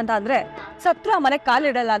ದ್ವೇಷ ಇದೆ ಅಂತ ಅಂದ್ರೆ ಸತ್ರು ಆ ಮನೆಗೆ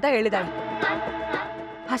ಕಾಲಿಡಲ್ಲ ಅಂತ ಹೇಳಿದಾಳೆ.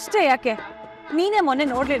 ಅಷ್ಟೇ ಯಾಕೆ, ನೀನೇ ಮೊನ್ನೆ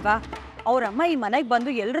ನೋಡ್ಲಿಲ್ವಾ? ಅವ್ರಮ್ಮ ಈ ಮನೆಗೆ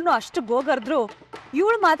ಬಂದು ಎಲ್ರೂ ಅಷ್ಟು ಗೋಗರ್ದ್ರು,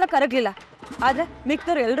 ಇವಳು ಮಾತ್ರ ಕರಗ್ಲಿಲ್ಲ. ಆದ್ರೆ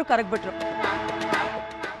ಮಿಕ್ದವ್ರು ಎಲ್ರೂ ಕರಗ್ಬಿಟ್ರು.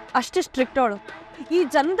 ಅಷ್ಟು ಸ್ಟ್ರಿಕ್ಟ್ ಅವಳು. ಈ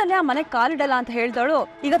ಜನ್ಮದಲ್ಲೇ ಆ ಮನೆಗೆ ಕಾಲಿಡಲ್ಲ ಅಂತ ಹೇಳ್ದವಳು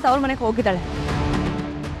ಈಗ ತವ್ರ ಮನೆಗೆ ಹೋಗಿದ್ದಾಳೆ.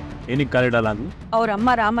 ಏನಕ್ಕೆ ಕಾಲಿಡಲ್ಲ ಅಂದ್ಲು? ಅವ್ರಮ್ಮ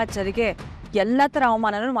ರಾಮಾಚಾರಿಗೆ ಎಲ್ಲ ಥರ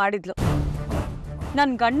ಅವಮಾನನೂ ಮಾಡಿದ್ಲು.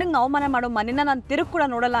 ನನ್ನ ಗಂಡಂಗೆ ಅವಮಾನ ಮಾಡೋ ಮನೆನ ನಾನು ತಿರುಗಿ ಕೂಡ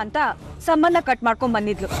ನೋಡಲ್ಲ ಅಂತ ಸಂಬಂಧ ಕಟ್ ಮಾಡ್ಕೊಂಡ್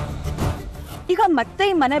ಬಂದಿದ್ಲು. ಈಗ ಮತ್ತೆ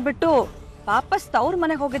ಈ ಮನೆ ಬಿಟ್ಟು ವಾಪಸ್ ತವ್ರ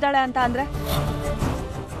ಮನೆಗೆ ಹೋಗಿದ್ದಾಳೆ ಅಂತ ಅಂದ್ರೆ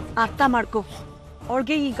ಅರ್ಥ ಮಾಡ್ಕೊ,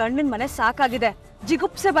 ಅವಳಿಗೆ ಈ ಗಂಡನ ಮನೆ ಸಾಕಾಗಿದೆ,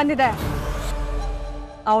 ಜಿಗುಪ್ಸೆ ಬಂದಿದೆ.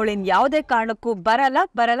 ಅವಳಿನ್ ಯಾವುದೇ ಕಾರಣಕ್ಕೂ ಬರಲ್ಲ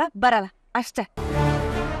ಬರಲ್ಲ ಬರಲ್ಲ ಅಷ್ಟೇ.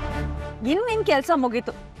 ನಿನ್ ಕೆಲಸ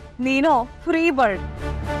ಮುಗೀತು, ನೀನು ಫ್ರೀ ಬರ್ಡ್.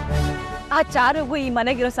 ಆ ಚಾರುಗೂ ಈ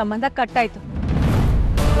ಮನೆಗಿರೋ ಸಂಬಂಧ ಕಟ್ಟಾಯ್ತು.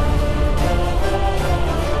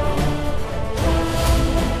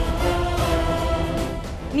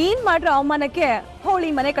 ನೀನ್ ಮಾಡ್ರೋ ಅವಮಾನಕ್ಕೆ ಅವಳು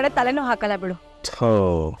ಈ ಮನೆ ಕಡೆ ತಲೆನೂ ಹಾಕಲ್ಲ ಬಿಡು.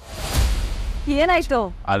 ಏನಾಯ್ತು?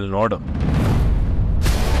 ಅಲ್ಲಿ ನೋಡು.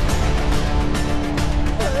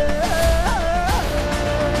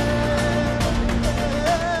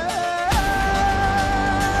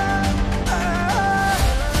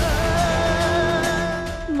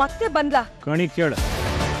 ಮತ್ತೆ ಬಂದ್ಲ? ಕಣಿ ಕೇಳು,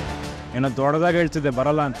 ಏನೋ ದೊಡ್ಡದಾಗ ಹೇಳ್ತಿದ್ದೆ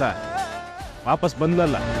ಬರಲ್ಲ ಅಂತ, ವಾಪಸ್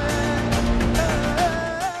ಬಂದ್ಲಲ್ಲ.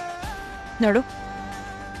 ನೋಡು,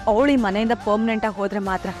 ಅವಳು ಈ ಮನೆಯಿಂದ ಪರ್ಮನೆಂಟ್ ಆಗಿ ಹೋದ್ರೆ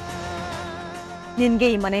ಮಾತ್ರ ನಿನ್ಗೆ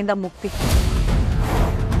ಈ ಮನೆಯಿಂದ ಮುಕ್ತಿ.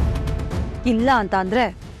 ಇಲ್ಲ ಅಂತ ಅಂದ್ರೆ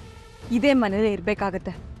ಇದೇ ಮನೇಲಿ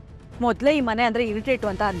ಇರ್ಬೇಕಾಗತ್ತೆ. ಮೊದಲೇ ಈ ಮನೆ ಅಂದ್ರೆ ಇರಿಟೇಟು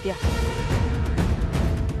ಅಂತ ಅಂತ್ಯ.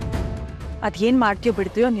 ಅದೇನ್ ಮಾಡ್ತೀಯೋ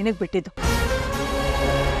ಬಿಡ್ತೀಯೋ ನಿನಗೆ ಬಿಟ್ಟಿದ್ದು.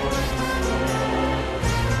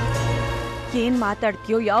 ಏನ್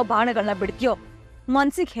ಮಾತಾಡ್ತೀಯೋ, ಯಾವ ಬಾಣಗಳನ್ನ ಬಿಡ್ತೀಯೋ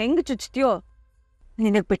ಮನ್ಸಿಗೆ ಹೆಂಗ್ ಚುಚ್ತೀಯೋ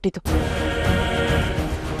ನಿನಗ್ ಬಿಟ್ಟಿದ್ದು.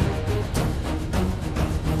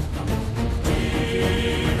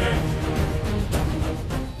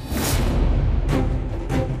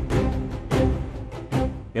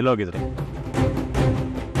 ಎಲ್ಲೋಗಿದ್ರಿ?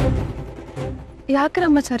 ಯಾಕೆ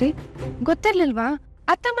ರಾಮಾಚಾರಿ, ಗೊತ್ತಿರ್ಲಿಲ್ವಾ?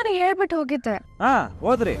 ಅತ್ತ ಮನೆಗೆ ಹೇಳ್ಬಿಟ್ಟು ಹೋಗಿದ್ದೆ.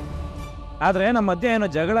 ಹೋದ್ರಿ. ಆದ್ರೆ ನಮ್ಮ ಮಧ್ಯೆ ಏನೋ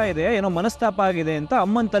ಜಗಳ ಇದೆ, ಏನೋ ಮನಸ್ತಾಪ ಆಗಿದೆ ಅಂತ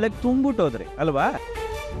ಅಮ್ಮನ ತಲೆಗೆ ತುಂಬಿಟ್ಟು ಹೋದ್ರಿ ಅಲ್ವಾ?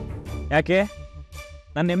 ಯಾಕೆ?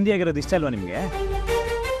 ನಾನು ನೆಮ್ಮದಿಯಾಗಿರೋದು ಇಷ್ಟ ಅಲ್ವಾ ನಿಮಗೆ?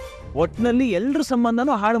 ಒಟ್ಟಿನಲ್ಲಿ ಎಲ್ರ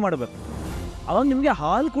ಸಂಬಂಧನೂ ಹಾಳು ಮಾಡಬೇಕು, ಅವಾಗ ನಿಮಗೆ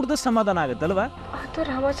ಹಾಲು ಕುಡ್ದ ಸಮಾಧಾನ ಆಗುತ್ತಲ್ವಾ? ಅದು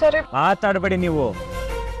ರಾಮಾಚಾರಿ. ಮಾತಾಡಬೇಡಿ, ನೀವು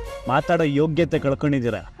ಮಾತಾಡೋ ಯೋಗ್ಯತೆ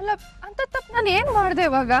ಕಳ್ಕೊಂಡಿದ್ದೀರ. ಅಲ್ಲ, ಅಂತ ತಪ್ಪು ನಾನು ಏನ್ ಮಾಡಿದೆ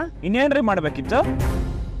ಇವಾಗ? ಇನ್ನೇನ್ರಿ ಮಾಡ್ಬೇಕಿತ್ತು?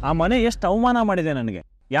 ಆ ಮನೆ ಎಷ್ಟು ಅವಮಾನ ಮಾಡಿದೆ ನನಗೆ.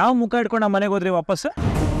 ಯಾವ ಮುಖ ಇಟ್ಕೊಂಡು ಆ ಮನೆಗೆ ಹೋದ್ರಿ ವಾಪಸ್?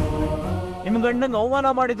 ನಿಮ್ಮ ಗಂಡಂಗೆ ಅವಮಾನ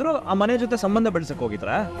ಮಾಡಿದ್ರು ಆ ಮನೆ ಜೊತೆ ಸಂಬಂಧ ಬೆಳೆಸಕ್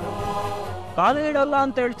ಹೋಗಿದ್ರಾ? ಕಾಲು ಇಡಲ್ಲ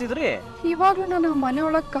ಅಂತ ಹೇಳ್ತಿದ್ರಿ. ಇವಾಗ್ಲೂ ನಾನು ಮನೆ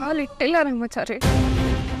ಒಳಗೆ ಕಾಲು ಇಟ್ಟಿಲ್ಲ ರಾಮಾಚಾರಿ.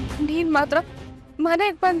 ನೀನ್ ಮಾತ್ರ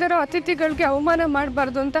ಮನೆಗೆ ಬಂದಿರೋ ಅತಿಥಿಗಳಿಗೆ ಅವಮಾನ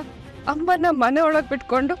ಮಾಡಬಾರ್ದು ಅಂತ ಅಮ್ಮನ ಮನೆ ಒಳಗೆ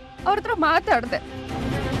ಬಿಟ್ಕೊಂಡು ಅವ್ರ ಹತ್ರ ಮಾತಾಡ್ದೆ.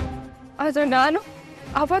 ಆದ್ರೆ ನಾನು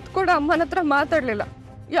ಅವತ್ತು ಕೂಡ ಅಮ್ಮನ ಹತ್ರ ಮಾತಾಡ್ಲಿಲ್ಲ.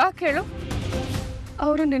 ಯಾಕೆ ಹೇಳು?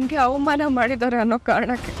 ಅವರು ನಿನ್ಗೆ ಅವಮಾನ ಮಾಡಿದ್ದಾರೆ ಅನ್ನೋ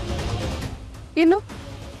ಕಾರಣಕ್ಕೆ. ಇನ್ನು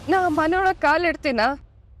ನಾ ಮನೆ ಒಳಗೆ ಕಾಲಿಡ್ತೀನ,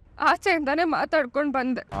 ಆಚೆಯಿಂದಾನೆ ಮಾತಾಡ್ಕೊಂಡು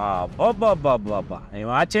ಬಂದೆ.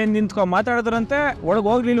 ನೀವು ಆಚೆಯಿಂದ ನಿಂತ್ಕೊಂಡು ಮಾತಾಡಿದ್ರಂತೆ, ಒಳಗೆ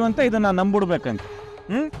ಹೋಗ್ಲಿಲ್ವಂತ ಇದನ್ನ ನಂಬಿಡ್ಬೇಕಂತ.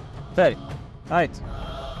 ಸರಿ ಆಯ್ತು.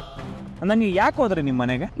 ನಂಗೆ ಯಾಕೆ ಹೋದ್ರಿ ನಿಮ್ಮ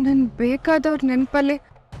ಮನೆಗೆ? ನನ್ ಬೇಕಾದವ್ರ ನೆನಪಲ್ಲಿ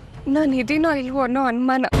ನಾನು ಇದೀನೋ ಇಲ್ವೋ ಅನ್ನೋ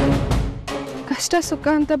ಅನುಮಾನ. ಕಷ್ಟ ಸುಖ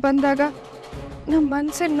ಅಂತ ಬಂದಾಗ ನಮ್ಮ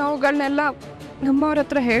ಮನಸ್ಸಿನ ನೋವುಗಳನ್ನೆಲ್ಲ ನಮ್ಮವ್ರ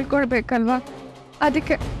ಹತ್ರ ಹೇಳ್ಕೊಳ್ಬೇಕಲ್ವಾ?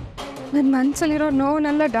 ಅದಕ್ಕೆ ನನ್ನ ಮನಸ್ಸಲ್ಲಿರೋ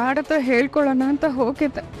ನೋವನ್ನೆಲ್ಲ ಡ್ಯಾಡ್ ಹತ್ರ ಹೇಳ್ಕೊಳ್ಳೋಣ ಅಂತ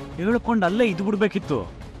ಹೋಗಿದ್ದೆ. ಹೇಳ್ಕೊಂಡು ಅಲ್ಲೇ ಇದು ಬಿಡ್ಬೇಕಿತ್ತು.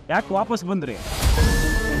 ಯಾಕೆ ವಾಪಸ್ ಬಂದ್ರಿ?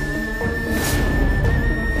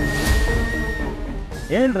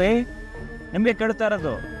 ಹೇಳ್ರಿ, ನಿಮಗೆ ಕೇಳ್ತಾ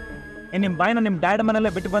ಇರೋದು. ನಿಮ್ಮ ಬಾಯಿನ ನಿಮ್ಮ ಡ್ಯಾಡ್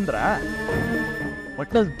ಮನೆಯಲ್ಲೇ ಬಿಟ್ಟು ಬಂದ್ರ?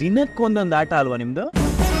 ಒಟ್ಟಲ್ಲಿ ದಿನಕ್ಕೊಂದೊಂದು ಆಟ ಅಲ್ವಾ ನಿಮ್ದು?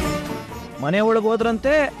 ಮನೆ ಒಳಗೆ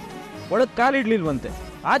ಹೋದ್ರಂತೆ, ಒಳಗೆ ಕಾಲಿಡ್ಲಿಲ್ವಂತೆ,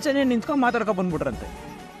 ಆಚೆನೆ ನಿಂತ್ಕೊಂಡು ಮಾತಾಡ್ಕೊ ಬಂದ್ಬಿಟ್ರಂತೆ.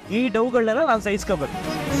 ಈ ಡೌಗಳನ್ನೆಲ್ಲ ನಾನು ಸಹಿಸ್ಕೋಬೇಕು.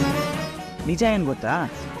 ನಿಜ ಏನು ಗೊತ್ತಾ?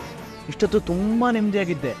 ಇಷ್ಟೊತ್ತು ತುಂಬ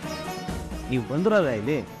ನೆಮ್ಮದಿಯಾಗಿದ್ದೆ. ನೀವು ಬಂದ್ರಲ್ಲ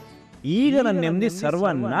ಇಲ್ಲಿ, ಈಗ ನನ್ನ ನೆಮ್ಮದಿ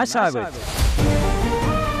ಸರ್ವನಾಶ ಆಗೋಯ್ತು.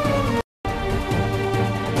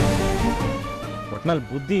 ಒಟ್ನಲ್ಲಿ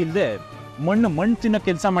ಬುದ್ಧಿ ಇಲ್ಲದೆ ಮಣ್ಣು ತಿನ್ನೋ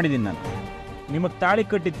ಕೆಲಸ ಮಾಡಿದ್ದೀನಿ ನಾನು. ನಿಮಗೆ ತಾಳಿ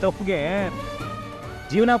ಕಟ್ಟಿದ ತಪ್ಪಿಗೆ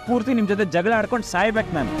ಜೀವನ ಪೂರ್ತಿ ನಿಮ್ಮ ಜೊತೆ ಜಗಳ ಆಡ್ಕೊಂಡು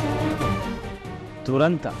ಸಾಯ್ಬೇಕು ನಾನು.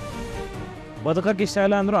 ದುರಂತ. ಬದುಕಕ್ಕೆ ಇಷ್ಟ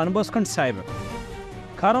ಇಲ್ಲ ಅಂದರೂ ಅನುಭವಿಸ್ಕೊಂಡು ಸಾಯ್ಬೇಕು.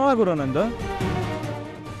 ಕರ್ಮಗುರು ನಂದು.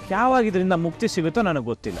 ಯಾವಾಗ ಇದರಿಂದ ಮುಕ್ತಿ ಸಿಗುತ್ತೋ ನನಗೆ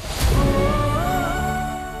ಗೊತ್ತಿಲ್ಲ.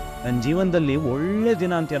 ನನ್ನ ಜೀವನದಲ್ಲಿ ಒಳ್ಳೆ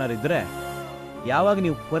ದಿನ ಅಂತ ಏನಾರು ಇದ್ದರೆ, ಯಾವಾಗ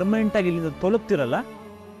ನೀವು ಪರ್ಮನೆಂಟಾಗಿ ಇಲ್ಲಿಂದ ತೊಲಗ್ತಿರಲ್ಲ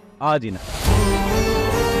ಆ ದಿನ.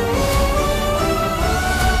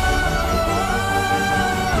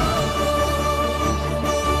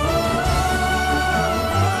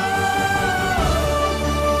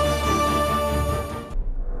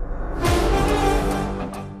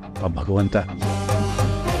 ಭಗವಂತ,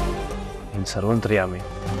 ನಿನ್ನ ಸರ್ವಂತರ್ಯಾಮಿ,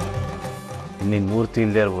 ನಿನ್ನ ಮೂರ್ತಿ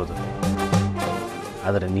ಇಲ್ಲದೆ ಇರ್ಬೋದು,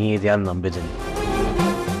 ಆದರೆ ನೀ ಇದೆಯಾ ನಂಬಿದ್ದೀನಿ.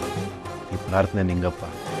 ಈ ಪ್ರಾರ್ಥನೆ ನಿಂಗಪ್ಪ.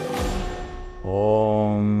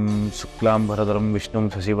 ಓಂ ಶುಕ್ಲಾಂಬರಧರಂ ವಿಷ್ಣುಂ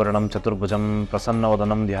ಶಶಿವರ್ಣಂ ಚತುರ್ಭುಜಂ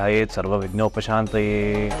ಪ್ರಸನ್ನವದನಂ ಧ್ಯಾಯೇತ್ ಸರ್ವವಿಘ್ನೋಪಶಾಂತಯೇ.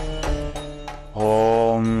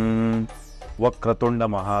 ಓಂ ವಕ್ರತುಂಡ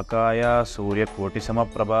ಮಹಾಕಾಯ ಸೂರ್ಯಕೋಟಿ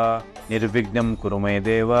ಸಮಪ್ರಭಾ ನಿರ್ವಿಘ್ನಂ ಕುರು ಮೇ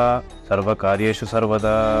ದೇವ ಸರ್ವಕಾರ್ಯೇಷು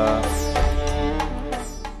ಸರ್ವದಾ.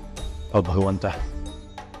 ಭಗವಂತ,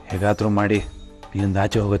 ಹೇಗಾದರೂ ಮಾಡಿ ಇಲ್ಲಿಂದ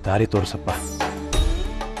ಆಚೆ ಹೋಗೋ ದಾರಿ ತೋರಿಸಪ್ಪ.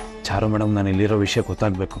 ಚಾರು ಮೇಡಮ್, ನಾನು ಇಲ್ಲಿರೋ ವಿಷಯ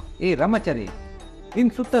ಗೊತ್ತಾಗಬೇಕು. ಈ ರಾಮಾಚಾರಿ,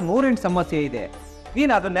 ನಿನ್ ಸುತ್ತ 108 ಸಮಸ್ಯೆ ಇದೆ.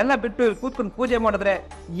 ನೀನು ಅದನ್ನೆಲ್ಲ ಬಿಟ್ಟು ಇಲ್ಲಿ ಕೂತ್ಕೊಂಡು ಪೂಜೆ ಮಾಡಿದ್ರೆ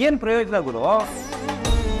ಏನು ಪ್ರಯೋಜನ ಗುರು?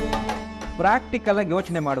 ಪ್ರಾಕ್ಟಿಕಲ್ ಆಗಿ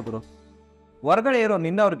ಯೋಚನೆ ಮಾಡು ಗುರು. ಹೊರಗಡೆ ಇರೋ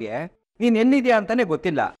ನಿನ್ನವ್ರಿಗೆ ನೀನು ಎಲ್ಲಿದೆಯಾ ಅಂತಾನೆ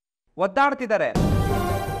ಗೊತ್ತಿಲ್ಲ, ಒದ್ದಾಡ್ತಿದ್ದಾರೆ.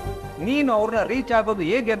 ನೀನು ಅವ್ರನ್ನ ರೀಚ್ ಆಗೋದು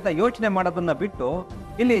ಹೇಗೆ ಅಂತ ಯೋಚನೆ ಮಾಡೋದನ್ನ ಬಿಟ್ಟು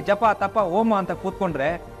ಇಲ್ಲಿ ಜಪ ತಪ ಹೋಮ ಅಂತ ಕೂತ್ಕೊಂಡ್ರೆ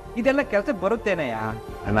ಇದೆಲ್ಲ ಕೆಲಸಕ್ಕೆ ಬರುತ್ತೇನೆಯಾ?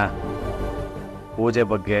 ಅಣ್ಣ, ಪೂಜೆ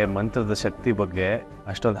ಬಗ್ಗೆ, ಮಂತ್ರದ ಶಕ್ತಿ ಬಗ್ಗೆ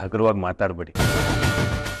ಅಷ್ಟೊಂದು ಹಗುರವಾಗಿ ಮಾತಾಡಬೇಡಿ.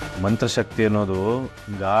 ಮಂತ್ರಶಕ್ತಿ ಅನ್ನೋದು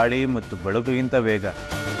ಗಾಳಿ ಮತ್ತು ಬೆಳಕಿಗಿಂತ ವೇಗ.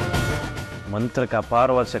 ಮಂತ್ರಕ್ಕೆ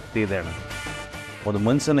ಅಪಾರವಾದ ಶಕ್ತಿ ಇದೆ ಅಣ್ಣ. ಒಂದು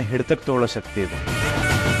ಮನಸ್ಸನ್ನು ಹಿಡಿತಕ್ಕೆ ತಗೊಳ್ಳೋ ಶಕ್ತಿ ಇದೆ.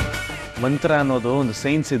 ಮಂತ್ರ ಅನ್ನೋದು ಒಂದು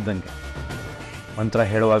ಸೈನ್ಸ್ ಇದ್ದಂಗೆ. ಮಂತ್ರ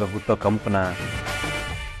ಹೇಳುವಾಗ ಹುಟ್ಟೋ ಕಂಪನ,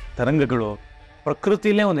 ತರಂಗಗಳು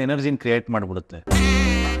ಪ್ರಕೃತಿಲೇ ಒಂದು ಎನರ್ಜಿನ ಕ್ರಿಯೇಟ್ ಮಾಡಿಬಿಡುತ್ತೆ.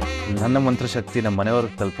 ನನ್ನ ಮಂತ್ರಶಕ್ತಿ ನಮ್ಮ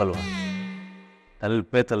ಮನೆಯವ್ರಿಗೆ ತಲುಪಲ್ವ?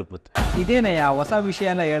 ತಲುಪುತ್ತೆ. ಇದೇನಯ್ಯ ಹೊಸ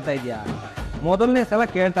ವಿಷಯನ ಹೇಳ್ತಾ ಇದೆಯಾ? ಮೊದಲನೇ ಸಲ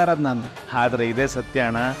ಕೇಳ್ತಾ ಇರೋದು ನಾನು. ಆದರೆ ಇದೇ ಸತ್ಯ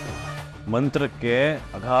ಅಣ್ಣ. ಮಂತ್ರಕ್ಕೆ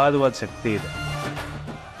ಅಗಾಧವಾದ ಶಕ್ತಿ ಇದೆ.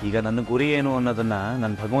 ಈಗ ನನ್ನ ಗುರಿ ಏನು ಅನ್ನೋದನ್ನು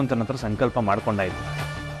ನನ್ನ ಭಗವಂತನ ಹತ್ರ ಸಂಕಲ್ಪ ಮಾಡ್ಕೊಂಡಾಯ್ತು.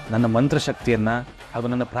 ನನ್ನ ಮಂತ್ರಶಕ್ತಿಯನ್ನು ಹಾಗೂ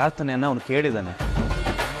ನನ್ನ ಪ್ರಾರ್ಥನೆಯನ್ನು ಅವನು ಕೇಳಿದ್ದಾನೆ.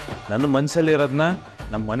 ನನ್ನ ಮನಸ್ಸಲ್ಲಿರೋದನ್ನ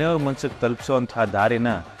ನಮ್ಮ ಮನೆಯವ್ರ ಮನ್ಸಿಗೆ ತಲುಪಿಸೋವಂತಹ ದಾರಿನ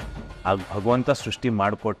ಆಗ ಭಗವಂತ ಸೃಷ್ಟಿ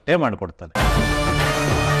ಮಾಡಿಕೊಡ್ತಾನೆ.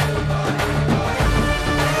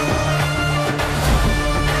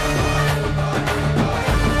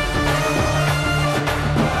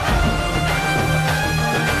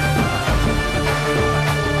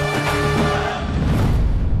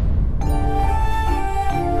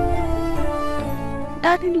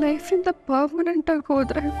 ನಾನು ಲೈಫಿಂದ ಪರ್ಮನೆಂಟ್ ಆಗಿ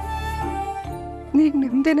ಹೋದ್ರೆ ನೀನು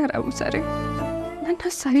ನಿಮ್ದೇನ ರಾಮಚಾರಿ. ನನ್ನ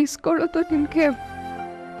ಸಹಿಸ್ಕೊಳ್ಳೋದು ನಿನಗೆ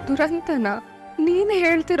ದುರಂತನ? ನೀನೇ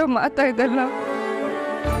ಹೇಳ್ತಿರೋ ಮಾತಾ ಇದಲ್ಲ.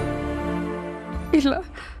 ಇಲ್ಲ,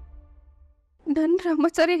 ನನ್ನ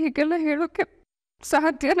ರಾಮಚಾರಿ ಹೀಗೆಲ್ಲ ಹೇಳೋಕೆ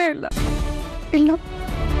ಸಾಧ್ಯನೇ ಇಲ್ಲ. ಇಲ್ಲ,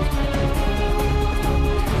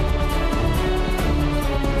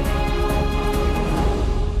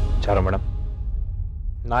 ಚಾರು ಮೇಡಮ್,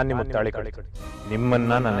 ನಾನು ನಿಮ್ಮ ತಾಳಿ ಕಡೆ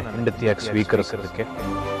ನಿಮ್ಮನ್ನ ನನ್ನ ಹೆಂಡತಿಯಾಗಿ ಸ್ವೀಕರಿಸೋದಕ್ಕೆ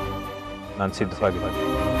ನಾನು ಸಿದ್ಧವಾಗಿದ್ದೀನಿ.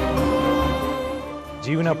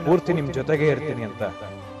 ಜೀವನ ಪೂರ್ತಿ ನಿಮ್ಮ ಜೊತೆಗೆ ಇರ್ತೀನಿ ಅಂತ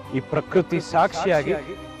ಈ ಪ್ರಕೃತಿ ಸಾಕ್ಷಿಯಾಗಿ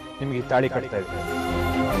ನಿಮ್ಗೆ ಈ ತಾಳಿ ಕಟ್ತಾ ಇದ್ದೀನಿ.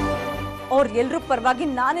 ಅವ್ರ ಎಲ್ರೂ ಪರವಾಗಿ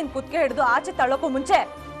ನಾನಿನ್ ಕುತ್ಕೆ ಹಿಡಿದು ಆಚೆ ತಳ್ಳೋಕ್ಕೂ ಮುಂಚೆ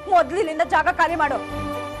ಮೊದ್ಲಿನಿಂದ ಜಾಗ ಖಾಲಿ ಮಾಡು.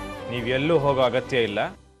 ನೀವೆಲ್ಲೂ ಹೋಗೋ ಅಗತ್ಯ ಇಲ್ಲ,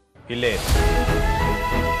 ಇಲ್ಲೇ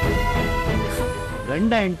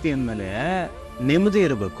ಗಂಡ ಹೆಂಡತಿ ಅಂದಮೇಲೆ ನೆಮ್ಮದಿ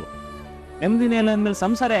ಇರಬೇಕು. ನೆಮ್ಮದಿನೇ ಇಲ್ಲ ಅಂದ್ಮೇಲೆ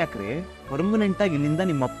ಸಂಸಾರ ಯಾಕ್ರಿ? ಪರ್ಮನೆಂಟ್ ಆಗಿ ಇಲ್ಲಿಂದ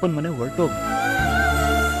ನಿಮ್ಮ ಅಪ್ಪನ ಮನೆ ಹೊರಟೋಗಿ.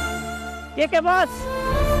 ಏಕೆ ಬಾಸ್,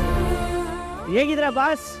 ಹೇಗಿದ್ರ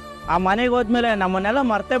ಬಾಸ್? ಆ ಮನೆಗೆ ಹೋದ್ಮೇಲೆ ನಮ್ಮನ್ನೆಲ್ಲ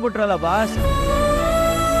ಮರ್ತೇ ಬಿಟ್ರಲ್ಲ ಬಾಸ್.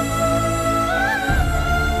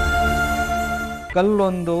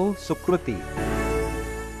 ಕಲ್ಲೊಂದು ಸುಕೃತಿ,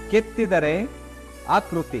 ಕೆತ್ತಿದರೆ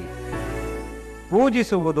ಆಕೃತಿ,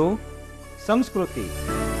 ಪೂಜಿಸುವುದು ಸಂಸ್ಕೃತಿ,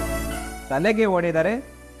 ತಲೆಗೆ ಹೊಡೆದರೆ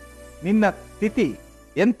ನಿನ್ನ ತಿಥಿ.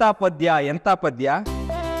 ಎಂಥ ಪದ್ಯ, ಎಂಥ ಪದ್ಯ!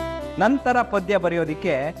 ನಂತರ ಪದ್ಯ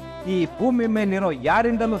ಬರೆಯೋದಿಕ್ಕೆ ಈ ಭೂಮಿ ಮೇಲಿರೋ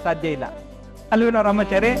ಯಾರಿಂದಲೂ ಸಾಧ್ಯ ಇಲ್ಲ, ಅಲ್ವೇನೋ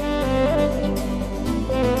ರಾಮಚಾರಿ?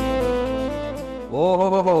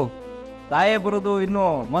 ಓಹೋ, ಸಾಹೇಬರದು ಇನ್ನು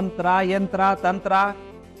ಮಂತ್ರ, ಯಂತ್ರ, ತಂತ್ರ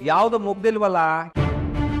ಯಾವುದು ಮುಗ್ದಿಲ್ವಲ್ಲ.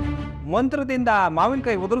 ಮಂತ್ರದಿಂದ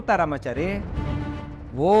ಮಾವಿನಕಾಯಿ ಉದುರುತ್ತಾ ರಾಮಚಾರಿ?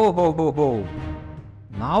 ಓಹೋ,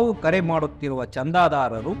 ನಾವು ಕರೆ ಮಾಡುತ್ತಿರುವ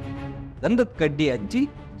ಚಂದಾದಾರರು ಗಂಧದ ಕಡ್ಡಿ ಹಚ್ಚಿ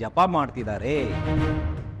ಜಪ ಮಾಡ್ತಿದ್ದಾರೆ.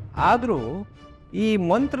 ಆದ್ರೂ ಈ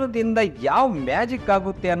ಮಂತ್ರದಿಂದ ಯಾವ ಮ್ಯಾಜಿಕ್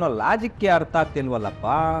ಆಗುತ್ತೆ ಅನ್ನೋ ಲಾಜಿಕ್ಗೆ ಅರ್ಥ ಆಗ್ತಿಲ್ವಲ್ಲಪ್ಪ.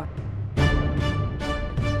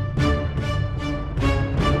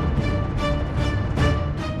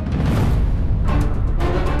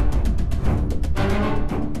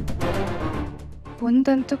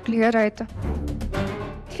 ಒಂದಂತೂ ಕ್ಲಿಯರ್ ಆಯ್ತು,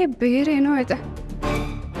 ಇಲ್ಲಿ ಬೇರೆ ಏನೋ ಆಯ್ತಾ.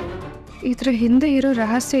 ಇದ್ರ ಹಿಂದೆ ಇರೋ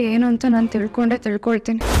ರಹಸ್ಯ ಏನು ಅಂತ ನಾನು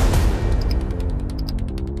ತಿಳ್ಕೊಳ್ತೀನಿ.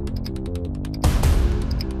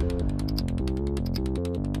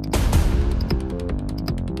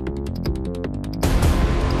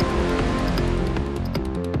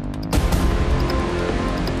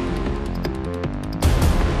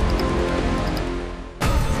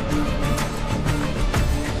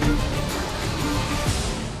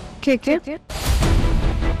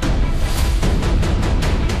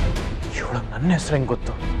 ನನ್ನ ಹೆಸರು ಹೆಂಗ್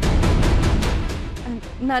ಗೊತ್ತು?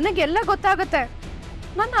 ನನಗೆಲ್ಲ ಗೊತ್ತಾಗುತ್ತೆ.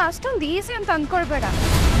 ನನ್ನ ಅಷ್ಟೊಂದು ಈಸಿ ಅಂತ ಅಂದ್ಕೊಳ್ಬೇಡ.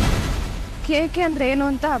 ಕೇಕೆ ಅಂದ್ರೆ ಏನು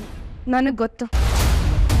ಅಂತ ನನಗೆ ಗೊತ್ತು.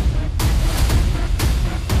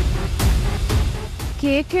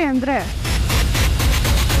 ಕೇಕೆ ಅಂದ್ರೆ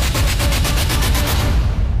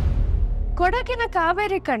ಕೊಡಗಿನ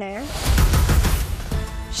ಕಾವೇರಿ ಕಣೆ.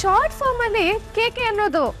 ಶಾರ್ಟ್ ಫಾರ್ಮ್ ಅಲ್ಲಿ ಕೇಕೆ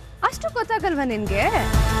ಅನ್ನೋದು ಅಷ್ಟು ಗೊತ್ತಾಗಲ್ವಾ ನಿನ್ಗೆ?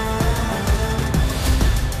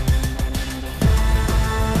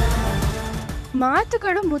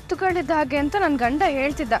 ಮಾತುಗಳು ಮುತ್ತುಗಳಿದ್ದ ಹಾಗೆ ಅಂತ ನನ್ ಗಂಡ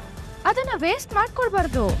ಹೇಳ್ತಿದ್ದ. ಅದನ್ನ ವೇಸ್ಟ್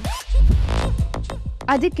ಮಾಡ್ಕೊಳ್ಬಾರ್ದು.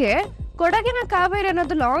 ಅದಕ್ಕೆ ಕೊಡಗಿನ ಕಾವೇರಿ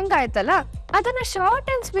ಅನ್ನೋದು ಲಾಂಗ್ ಆಯ್ತಲ್ಲ, ಅದನ್ನ ಶಾರ್ಟ್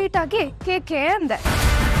ಅಂಡ್ ಸ್ವೀಟ್ ಆಗಿ ಕೇಕೆ ಅಂದೆ.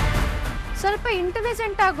 ಸ್ವಲ್ಪ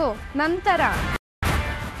ಇಂಟೆಲಿಜೆಂಟ್ ಆಗು, ನಂತರ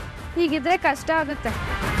ಹೀಗಿದ್ರೆ ಕಷ್ಟ ಆಗುತ್ತೆ.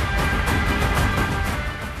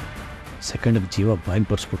 ಸೆಕೆಂಡ್ ಜೀವ ಬಾಯಿಗೆ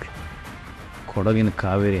ಬರ್ಸ್ಬಿಟ್ಲು, ಕೊಡಗಿನ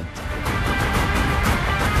ಕಾವೇರಿ ಅಂತ.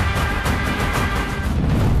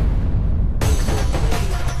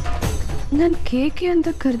 ನಾನು ಕೇಕೆ ಅಂತ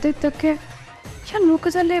ಕರೆದಿದ್ದಕ್ಕೆ ನನ್ನ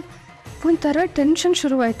ಮುಖದಲ್ಲೇ ಒಂಥರ ಟೆನ್ಷನ್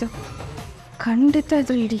ಶುರುವಾಯಿತು. ಖಂಡಿತ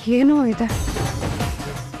ಇದ್ರಲ್ಲಿ ಏನೋ ಇದೆ.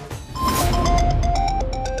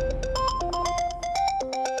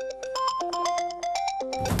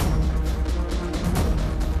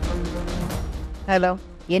 ಹಲೋ,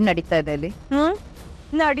 ಏನ್ ನಡೀತಾ ಇದೆ ಇಲ್ಲಿ?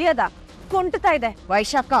 ನಡಿಯದ ಕುಂಟುತ್ತಾ ಇದೆ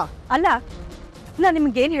ವೈಶಾಖ. ಅಲ್ಲ, ನಾನ್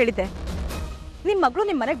ನಿಮ್ಗೇನ್ ಹೇಳಿದ್ದೆ? ನಿಮ್ ಮಗಳು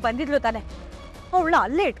ನಿಮ್ ಮನೆಗ್ ಬಂದಿದ್ಲು ತಾನೆ, ಅವಳನ್ನ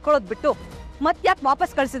ಅಲ್ಲೇ ಇಟ್ಕೊಳ್ಳೋದ್ ಬಿಟ್ಟು ಮತ್ ಯಾಕೆ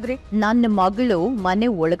ವಾಪಸ್ ಕಳ್ಸಿದ್ರಿ? ನನ್ನ ಮಗಳು ಮನೆ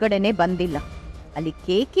ಒಳಗಡೆನೆ ಬಂದಿಲ್ಲ. ಅಲ್ಲಿ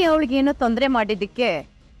ಕೇಕೆ ಅವಳಿಗೇನೋ ತೊಂದರೆ ಮಾಡಿದ್ದಕ್ಕೆ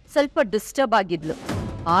ಸ್ವಲ್ಪ ಡಿಸ್ಟರ್ಬ್ ಆಗಿದ್ಲು.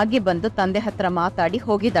 ಹಾಗೆ ಬಂದು ತಂದೆ ಹತ್ರ ಮಾತಾಡಿ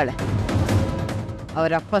ಹೋಗಿದ್ದಾಳೆ.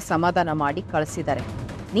 ಅವರಪ್ಪ ಸಮಾಧಾನ ಮಾಡಿ ಕಳಿಸಿದ್ದಾರೆ.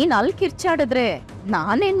 ನೀನ್ ಅಲ್ಲಿ ಕಿರ್ಚಾಡಿದ್ರೆ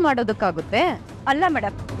ನಾನೇನ್ ಮಾಡೋದಕ್ಕಾಗುತ್ತೆ? ಅಲ್ಲ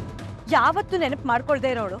ಮೇಡಮ್, ಯಾವತ್ತೂ ನೆನಪು ಮಾಡ್ಕೊಳ್ದೇ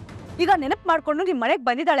ಇರೋಳು ಈಗ ನೆನಪು ಮಾಡ್ಕೊಂಡು ನಿಮ್ ಮನೆಗ್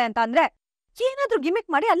ಬಂದಿದ್ದಾಳೆ ಅಂತ ಅಂದ್ರೆ ಏನಾದ್ರೂ ಗಿಮಿಕ್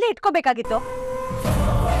ಮಾಡಿ ಅಲ್ಲೇ ಇಟ್ಕೋಬೇಕಾಗಿತ್ತು.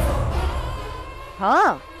 ಹಾ,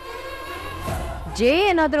 ಜೇ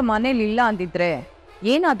ಏನಾದ್ರೂ ಮನೇಲಿ ಇಲ್ಲ ಅಂದಿದ್ರೆ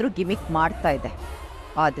ಏನಾದ್ರೂ ಗಿಮಿಕ್ ಮಾಡ್ತಾ ಇದೆ.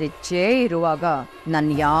 ಆದ್ರೆ ಜೇ ಇರುವಾಗ ನನ್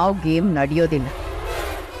ಯಾವ ಗೇಮ್ ನಡೆಯೋದಿಲ್ಲ.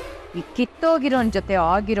 ಈ ಕಿತ್ತೋಗಿರೋನ್ ಜೊತೆ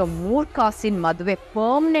ಆಗಿರೋ 3 ಕಾಸಿನ ಮದುವೆ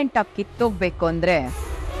ಪರ್ಮನೆಂಟ್ ಆಗಿ ಕಿತ್ತೋಗ್ಬೇಕು ಅಂದ್ರೆ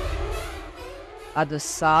ಅದು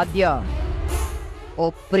ಸಾಧ್ಯ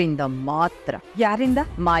ಒಬ್ರಿಂದ ಮಾತ್ರ. ಯಾರಿಂದ?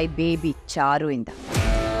 ಮೈ ಬೇಬಿ ಚಾರು ಇಂದ.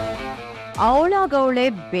 ಅವಳಾಗವಳೆ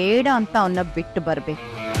ಬೇಡ ಅಂತ ಅವನ್ನ ಬಿಟ್ಟು ಬರ್ಬೇಕು.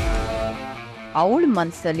 ಅವಳ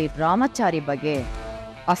ಮನ್ಸಲ್ಲಿ ರಾಮಚಾರಿ ಬಗ್ಗೆ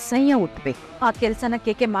ಅಸಹ್ಯ ಹುಟ್ಬೇಕು. ಆ ಕೆಲ್ಸನ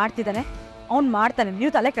ಕೇಕೆ ಮಾಡ್ತಿದ್ದಾನೆ, ಅವ್ನ್ ಮಾಡ್ತಾನೆ,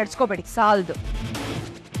 ನೀವು ತಲೆ ಕೆಡ್ಸ್ಕೋಬೇಡಿ. ಸಾಲ್ದು.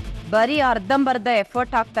 ಬರೀ ಅರ್ಧಂಬರ್ಧ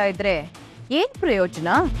ಎಫರ್ಟ್ ಆಗ್ತಾ ಇದ್ರೆ ಏನ್ ಪ್ರಯೋಜನ?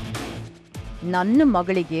 ನನ್ನ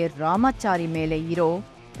ಮಗಳಿಗೆ ರಾಮಚಾರಿ ಮೇಲೆ ಇರೋ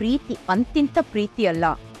ಪ್ರೀತಿ ಅಂತಿಂತ ಪ್ರೀತಿ ಅಲ್ಲ,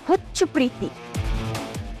 ಹುಚ್ಚು ಪ್ರೀತಿ.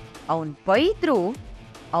 ಅವನ್ ಬೈದ್ರು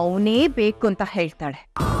ಅವನೇ ಬೇಕು ಅಂತ ಹೇಳ್ತಾಳೆ.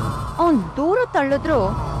 ಅವನ್ ದೂರ ತಳ್ಳಿದ್ರು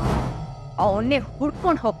ಅವನ್ನೇ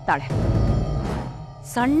ಹುಡ್ಕೊಂಡು ಹೋಗ್ತಾಳೆ.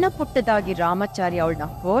 ಸಣ್ಣ ಪುಟ್ಟದಾಗಿ ರಾಮಚಾರಿ ಅವಳನ್ನ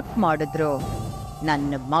ಹರ್ಟ್ ಮಾಡಿದ್ರು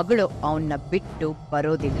ನನ್ನ ಮಗಳು ಅವನ್ನ ಬಿಟ್ಟು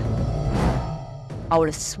ಬರೋದಿಲ್ಲ. ಅವಳ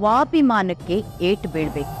ಸ್ವಾಭಿಮಾನಕ್ಕೆ ಏಟು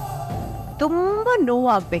ಬೀಳ್ಬೇಕು, ತುಂಬಾ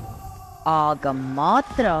ನೋವಾಗ್ಬೇಕು. ಆಗ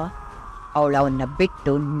ಮಾತ್ರ ಅವಳವನ್ನ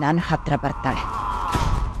ಬಿಟ್ಟು ನನ್ನ ಹತ್ರ ಬರ್ತಾಳೆ.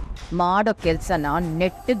 ಮಾಡೋ ಕೆಲ್ಸನ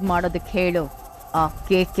ನೆಟ್ಟಿಗೆ ಮಾಡೋದಕ್ಕೆ ಹೇಳು ಆ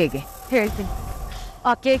ಕೇಕೆಗೆ. ಹೇಳ್ತೀನಿ,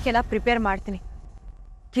 ಆ ಕೇಕ್ ಎಲ್ಲ ಪ್ರಿಪೇರ್ ಮಾಡ್ತೀನಿ.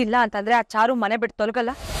 ಇಲ್ಲ ಅಂತಂದ್ರೆ ಆ ಚಾರು ಮನೆ ಬಿಟ್ಟು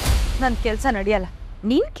ತೊಲಗಲ್ಲ, ನನ್ನ ಕೆಲಸ ನಡೆಯಲ್ಲ.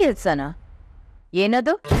 ನಿನ್ ಕೆಲ್ಸನ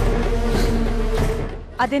ಏನದು?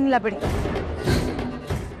 ಅದೇನಿಲ್ಲ ಬಿಡಿ.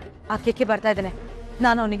 ಆ ಕೇಕೆ ಬರ್ತಾ ಇದ್ದೇನೆ,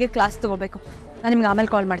 ನಾನು ಅವನಿಗೆ ಕ್ಲಾಸ್ ತಗೋಬೇಕು. ನಾನು ನಿಮ್ಗೆ ಆಮೇಲೆ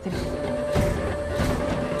ಕಾಲ್ ಮಾಡ್ತೀನಿ.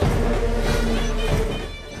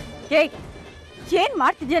 ಏಯ್, ಏನ್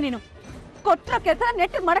ಮಾಡ್ತಿದ್ಯಾ ನೀನು? ಕೊಟ್ಟಿರೋ ಕೆಲಸ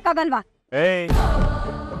ನೆಟ್ಟಿಗೆ ಮಾಡಕ್ಕಾಗಲ್ವಾ? ಏಯ್,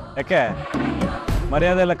 ಯಾಕೆ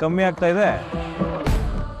ಮರ್ಯಾದೆ ಎಲ್ಲ ಕಮ್ಮಿ ಆಗ್ತಾ ಇದೆ?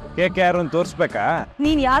 ಕೇಕ್ ಯಾರು ಅಂತ ತೋರಿಸ್ಬೇಕಾ?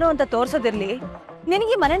 ನೀನ್ ಯಾರು ಅಂತ ತೋರ್ಸೋದಿರ್ಲಿ,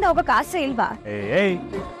 ನಿನಗೆ ಮನೆಯಿಂದ ಹೋಗಕ್ ಆಸೆ ಇಲ್ವಾ? ಏಯ್,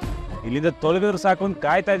 ಇಲ್ಲಿಂದ ತೊಲಗಿದ್ರು ಸಾಕು ಅಂತ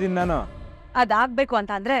ಕಾಯ್ತಾ ಇದ್ದೀನಿ ನಾನು. ಅದಾಗ್ಬೇಕು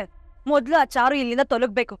ಅಂತ ಅಂದ್ರೆ ಮೊದ್ಲು ಆ ಚಾರು ಇಲ್ಲಿಂದ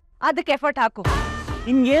ತೊಲಗ್ಬೇಕು. ಅದಕ್ಕೆ ಎಫರ್ಟ್ ಹಾಕು.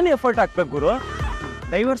 ಹಿಂಗೇನು ಎಫರ್ಟ್ ಹಾಕ್ಬೇಕು ಗುರು?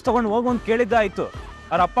 ಡೈವರ್ಸ್ ತಗೊಂಡು ಹೋಗು ಅಂತ ಕೇಳಿದ್ದು ಆಯ್ತು,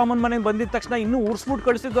 ಅವ್ರ ಅಪ್ಪ ಅಮ್ಮನ ಮನೆಗೆ ಬಂದಿದ ತಕ್ಷಣ ಇನ್ನೂ ಉರ್ಸ್ಬಿಟ್ಟು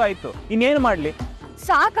ಕಳಿಸಿದ್ದು ಆಯ್ತು. ಇನ್ನೇನು ಮಾಡ್ಲಿ?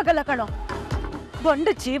 ಸಾಕಾಗಲ್ಲ ಕಣೋ, ಗಂಡ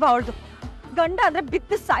ಜೀವ ಅವಳ್ದು. ಗಂಡ ಅಂದ್ರೆ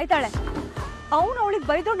ಬಿದ್ದು ಸಾಯ್ತಾಳೆ. ಅವನು ಅವಳಿಗೆ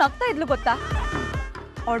ಬೈದ್ರು ನಗ್ತಾ ಇದ್ಲು ಗೊತ್ತಾ?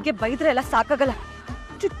 ಅವಳಿಗೆ ಬೈದ್ರೆ ಎಲ್ಲ ಸಾಕಾಗಲ್ಲ,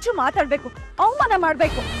 ಚುಚ್ಚು ಮಾತಾಡ್ಬೇಕು, ಅವಮಾನ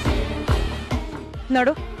ಮಾಡ್ಬೇಕು.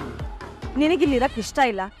 ನೋಡು, ನಿನಗಿಲ್ಲಿರಕ್ ಇಷ್ಟ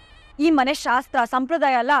ಇಲ್ಲ. ಈ ಮನೆ ಶಾಸ್ತ್ರ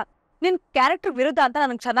ಸಂಪ್ರದಾಯ ಅಲ್ಲ, ನಿನ್ ಕ್ಯಾರೆಕ್ಟರ್ ವಿರುದ್ಧ ಅಂತ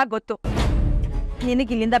ನನಗೆ ಚೆನ್ನಾಗಿ ಗೊತ್ತು.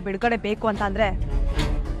 ನಿನಗಿಲ್ಲಿಂದ ಬಿಡುಗಡೆ ಬೇಕು ಅಂತ ಅಂದ್ರೆ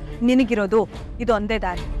ನಿನಗಿರೋದು ಇದು ಒಂದೇ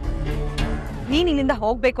ದಾರಿ. ನೀನ್ ಇಲ್ಲಿಂದ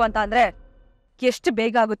ಹೋಗ್ಬೇಕು ಅಂತ ಅಂದ್ರೆ ಎಷ್ಟು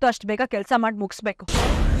ಬೇಗ ಆಗುತ್ತೋ ಅಷ್ಟು ಬೇಗ ಕೆಲಸ ಮಾಡಿ ಮುಗಿಸ್ಬೇಕು.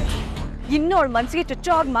 ಇನ್ನು ಅವಳ ಮನ್ಸಿಗೆ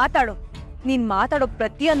ಚುಚ್ಚೋ ಆಗಿ ಮಾತಾಡು. ನೀನ್ ಮಾತಾಡೋ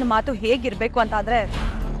ಪ್ರತಿಯೊಂದು ಮಾತು ಹೇಗಿರ್ಬೇಕು ಅಂತ ಅಂದ್ರೆ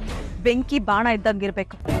ಬೆಂಕಿ ಬಾಣ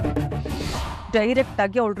ಇದ್ದಂಗಿರ್ಬೇಕು. ಡೈರೆಕ್ಟ್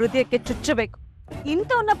ಆಗಿ ಅವಳ ಹೃದಯಕ್ಕೆ ಚುಚ್ಚಬೇಕು.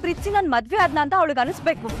 ಇಂಥವನ್ನ ಪ್ರೀತಿಸಿ ನನ್ ಮದ್ವೆ ಆದ್ನ ಅಂತ ಅವಳಿಗೆ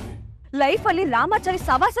ಅನಿಸ್ಬೇಕು. ಲೈಫಲ್ಲಿ ರಾಮಾಚಾರಿ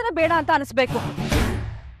ಸವಾಸನ ಬೇಡ ಅಂತ ಅನಿಸ್ಬೇಕು.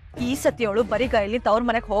 ಈ ಸತಿ ಅವಳು ಬರಿಗೈಲಿ ತವ್ರ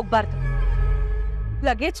ಮನೆಗೆ ಹೋಗ್ಬಾರ್ದು.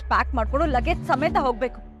 ಲಗೇಜ್ ಪ್ಯಾಕ್ ಮಾಡ್ಕೊಂಡು ಲಗೇಜ್ ಸಮೇತ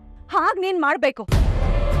ಹೋಗ್ಬೇಕು. ಹಾಗ್ ನೀನ್ ಮಾಡ್ಬೇಕು.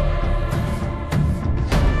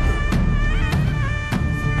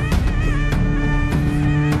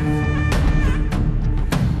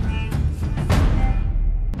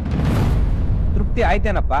 ತೃಪ್ತಿ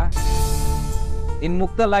ಆಯ್ತೇನಪ್ಪ? ನಿನ್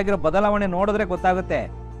ಮುಖದಲ್ಲಾಗಿರೋ ಬದಲಾವಣೆ ನೋಡಿದ್ರೆ ಗೊತ್ತಾಗುತ್ತೆ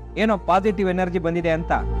ಏನೋ ಪಾಸಿಟಿವ್ ಎನರ್ಜಿ ಬಂದಿದೆ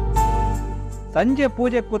ಅಂತ. ಸಂಜೆ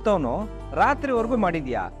ಪೂಜೆ ಕೂತವನು ರಾತ್ರಿವರೆಗೂ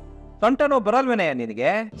ಮಾಡಿದ್ಯಾ? ಸೊಂಟ ನೋವು ಬರಲ್ವೇನಯ್ಯ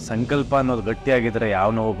ನಿನಗೆ? ಸಂಕಲ್ಪ ಅನ್ನೋದು ಗಟ್ಟಿಯಾಗಿದ್ರೆ ಯಾವ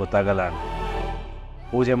ನೋವು ಗೊತ್ತಾಗಲ್ಲ.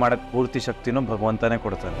 ಪೂಜೆ ಮಾಡಕ್ ಪೂರ್ತಿ ಶಕ್ತಿನೂ ಭಗವಂತನೇ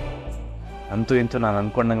ಕೊಡ್ತಾನೆ. ಅಂತೂ ಇಂತೂ ನಾನು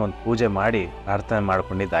ಅನ್ಕೊಂಡಂಗೆ ಒಂದು ಪೂಜೆ ಮಾಡಿ ಪ್ರಾರ್ಥನೆ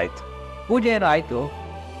ಮಾಡ್ಕೊಂಡಿದ್ದಾಯ್ತು. ಪೂಜೆ ಏನೋ ಆಯ್ತು,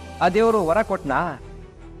 ಆ ದೇವರು ವರ ಕೊಟ್ನಾ?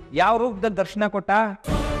 ಯಾವ ರೂಪದಲ್ಲಿ ದರ್ಶನ ಕೊಟ್ಟ?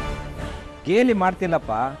 ಗೇಲಿ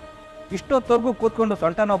ಮಾಡ್ತಿಲ್ಲಪ್ಪ. ಇಷ್ಟೊತ್ತವರೆಗೂ ಕೂತ್ಕೊಂಡು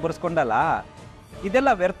ಸೊಂಟ ನೋವು ಬರ್ಸ್ಕೊಂಡಲ್ಲ, ಇದೆಲ್ಲ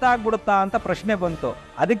ವ್ಯರ್ಥ ಆಗ್ಬಿಡುತ್ತಾ ಅಂತ ಪ್ರಶ್ನೆ ಬಂತು,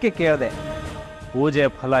 ಅದಕ್ಕೆ ಕೇಳಿದೆ. ಪೂಜೆ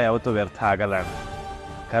ಫಲ ಯಾವತ್ತೂ ವ್ಯರ್ಥ ಆಗಲ್ಲ.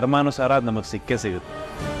 ಕರ್ಮಾನುಸಾರ ಅದು ನಮಗೆ ಸಿಕ್ಕೇ ಸಿಗುತ್ತೆ.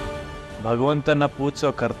 ಭಗವಂತನ ಪೂಜಿಸೋ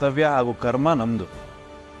ಕರ್ತವ್ಯ ಹಾಗೂ ಕರ್ಮ ನಮ್ಮದು,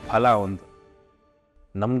 ಫಲ ಒಂದು.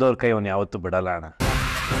 ನಮ್ದವ್ರ ಕೈ ಅವನು ಯಾವತ್ತೂ ಬಿಡಲ್ಲ ಅಣ್ಣ.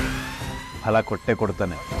 ಫಲ ಕೊಟ್ಟೆ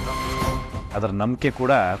ಕೊಡ್ತಾನೆ. ಅದರ ನಂಬಿಕೆ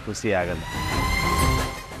ಕೂಡ ಖುಷಿ ಆಗಲ್ಲ.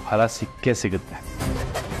 ಫಲ ಸಿಕ್ಕೇ ಸಿಗುತ್ತೆ,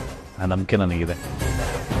 ಆ ನಂಬಿಕೆ ನನಗಿದೆ.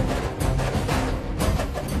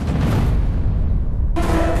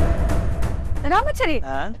 ರಾಮಚಾರಿ,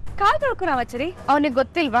 ಕಾಲ್ ತೊಳ್ಕೊ. ರಾಮಚಾರಿ, ಅವನಿಗೆ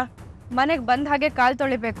ಗೊತ್ತಿಲ್ವಾ ಮನೆಗೆ ಬಂದ ಹಾಗೆ ಕಾಲ್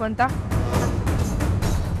ತೊಳಿಬೇಕು ಅಂತ?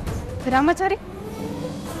 ರಾಮಚಾರಿ,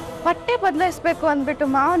 ಬಟ್ಟೆ ಬದಲಾಯಿಸ್ಬೇಕು ಅಂದ್ಬಿಟ್ಟು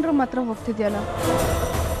ಮಾವನ್ ರೂಮ್ ಹತ್ರ ಹೋಗ್ತಿದ್ಯಲ್ಲ.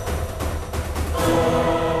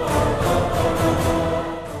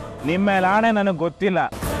 ನಿಮ್ಮ ಮೇಲೆ ಆಣೆ ನನಗೆ ಗೊತ್ತಿಲ್ಲ.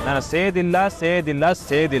 ನಾನು ಸೇದಿಲ್ಲ.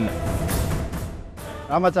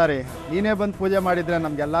 ರಾಮಚಾರಿ, ನೀನೇ ಬಂದು ಪೂಜೆ ಮಾಡಿದ್ರೆ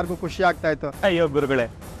ನಮ್ಗೆಲ್ಲರಿಗೂ ಖುಷಿ ಆಗ್ತಾ ಇತ್ತು. ಅಯ್ಯೋ ಗುರುಗಳೇ,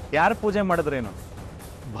 ಯಾರು ಪೂಜೆ ಮಾಡಿದ್ರೇನು?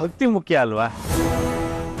 ಭಕ್ತಿ ಮುಖ್ಯ ಅಲ್ವಾ?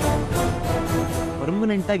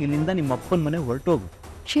 ಪರ್ಮನೆಂಟಾಗಿ ಇಲ್ಲಿಂದ ನಿಮ್ಮ ಅಪ್ಪನ ಮನೆ ಹೊರಟೋಗು.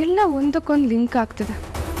 ಎಲ್ಲ ಒಂದಕ್ಕೊಂದು ಲಿಂಕ್ ಆಗ್ತಿದೆ.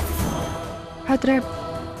 ಆದರೆ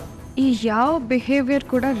ಈ ಯಾವ ಬಿಹೇವಿಯರ್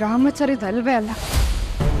ಕೂಡ ರಾಮಚಾರಿದಲ್ವೇ ಅಲ್ಲ.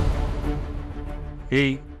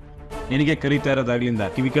 ಏಯ್, ನಿನಗೆ ಕರೀತಾ ಇರೋದಾಗ್ಲಿಂದ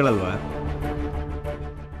ಕಿವಿ ಕೇಳಲ್ವಾ?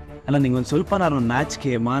 ಅಲ್ಲ, ನಿಂಗೊಂದು ಸ್ವಲ್ಪ ನಾನು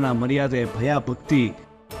ನಾಚಿಕೆ, ಮಾನ, ಮರ್ಯಾದೆ, ಭಯ, ಭಕ್ತಿ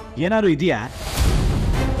ಏನಾದ್ರು ಇದೆಯಾ?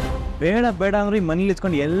 ಬೇಡ ಅಂದ್ರೆ ಈ ಮನೇಲಿ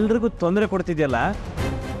ಇತ್ಕೊಂಡು ಎಲ್ರಿಗೂ ತೊಂದರೆ ಕೊಡ್ತಿದ್ಯಲ್ಲ,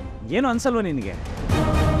 ಏನು ಅನ್ಸಲ್ವ ನಿನಗೆ?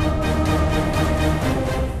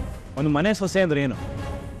 ಒಂದು ಮನೆ ಸೊಸೆ ಅಂದ್ರೆ ಏನು?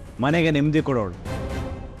 ಮನೆಗೆ ನೆಮ್ಮದಿ ಕೊಡೋಳು.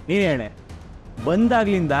 ನೀನು ಹೇಳೆ,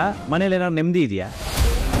 ಬಂದಾಗ್ಲಿಂದ ಮನೇಲಿ ಏನಾದ್ರು ನೆಮ್ಮದಿ ಇದೆಯಾ?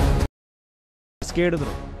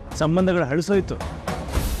 ಕೇಳಿದ್ರು, ಸಂಬಂಧಗಳು ಹಳಿಸೋಯ್ತು.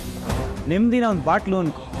 ನೆಮ್ಮದಿನ ಒಂದು ಬಾಟ್ಲು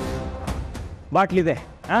ಅನ್ಕೋ. ಬಾಟ್ಲಿದೆ,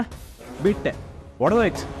 ಬಿಟ್ಟೆ,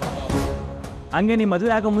 ಒಡೆದೋಯ್ತು. ಹಂಗೆ ನೀ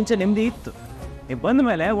ಮದುವೆ ಆಗೋ ಮುಂಚೆ ನೆಮ್ಮದಿ ಇತ್ತು, ನೀವು ಬಂದ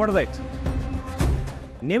ಮೇಲೆ ಒಡೆದೋಯ್ತು.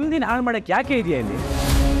 ನೆಮ್ಮದಿನ ಹಾಳು ಮಾಡೋಕ್ಕೆ ಯಾಕೆ ಇದೆಯಾ ಇಲ್ಲಿ?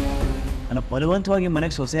 ನಾನು ಬಲವಂತವಾಗಿ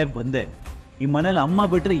ಮನೆಗೆ ಸೊಸೆಯಾಗಿ ಬಂದೆ. ಈ ಮನೇಲಿ ಅಮ್ಮ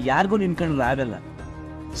ಬಿಟ್ಟರೆ ಯಾರಿಗೂ ನಿನ್ಕೊಂಡ್ರೆ ಆಗಲ್ಲ.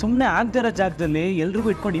 ಸುಮ್ಮನೆ ಆಗ್ದಿರೋ ಜಾಗದಲ್ಲಿ ಎಲ್ರಿಗೂ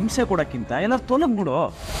ಇಟ್ಕೊಂಡು ಹಿಂಸೆ ಕೊಡೋಕ್ಕಿಂತ ಎಲ್ಲರೂ ತೊಲಗ್ಬಿಡು.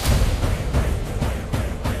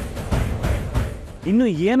 ಇನ್ನು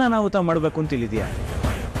ಏನು ಅನಾಹುತ ಮಾಡಬೇಕು ಅಂತ ಇಲ್ಲಿದೆಯಾ?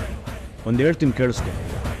 ಒಂದು ಹೇಳ್ತೀನಿ ಕೇಳಿಸ್ಕೊ.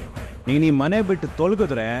 ನೀನು ಈ ಮನೆ ಬಿಟ್ಟು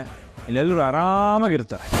ತೊಲಗಿದ್ರೆ ಇಲ್ಲೆಲ್ಲರೂ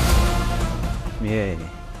ಆರಾಮಾಗಿರ್ತಾರೆ.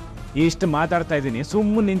 ಇಷ್ಟು ಮಾತಾಡ್ತಾ ಇದ್ದೀನಿ,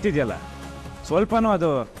 ಸುಮ್ಮನೆ ನಿಂತಿದ್ಯಲ್ಲ, ಸ್ವಲ್ಪನೂ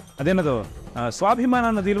ಅದೇನದು ಸ್ವಾಭಿಮಾನ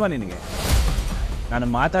ಅನ್ನೋದಿಲ್ವಾ ನಿನಗೆ? ನಾನು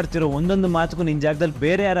ಮಾತಾಡ್ತಿರೋ ಒಂದೊಂದು ಮಾತುಗೂ ನಿನ್ನ ಜಾಗದಲ್ಲಿ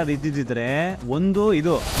ಬೇರೆ ಯಾರು ಇದ್ದಿದ್ದರೆ ಒಂದು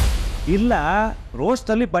ಇದು ಇಲ್ಲ,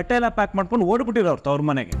 ರೋಸ್ಟಲ್ಲಿ ಬಟ್ಟೆ ಎಲ್ಲ ಪ್ಯಾಕ್ ಮಾಡ್ಕೊಂಡು ಓಡ್ಬಿಟ್ಟಿರೋರು ತವ್ರ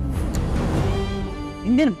ಮನೆಗೆ.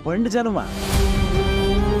 ಇನ್ನೇನು ಬಂಡ್ ಜನ್ಮ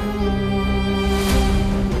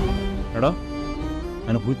ನೋಡೋ.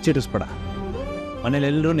 ನನಗೆ ಹುಚ್ಚಿಡಿಸ್ಬೇಡ. ಮನೇಲಿ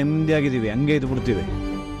ಎಲ್ಲರೂ ನೆಮ್ಮದಿಯಾಗಿದ್ದೀವಿ, ಹಂಗೆ ಇದು ಬಿಡ್ತೀವಿ.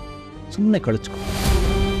 ಸುಮ್ಮನೆ ಕಳಿಸ್ಕೊ.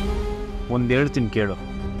 ಒಂದು ಹೇಳ್ತೀನಿ ಕೇಳು,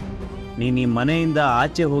 ನೀನು ಈ ಮನೆಯಿಂದ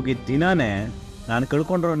ಆಚೆ ಹೋಗಿದ್ದ ದಿನಾನೇ ನಾನು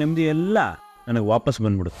ಕಳ್ಕೊಂಡಿರೋ ನೆಮ್ಮದಿ ಎಲ್ಲ ನನಗೆ ವಾಪಸ್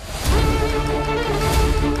ಬಂದ್ಬಿಡುತ್ತೆ.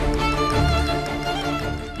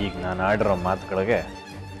 ಈಗ ನಾನು ಆಡಿರೋ ಮಾತುಗಳಿಗೆ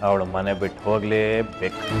ಅವಳು ಮನೆ ಬಿಟ್ಟು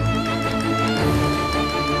ಹೋಗಲೇಬೇಕು.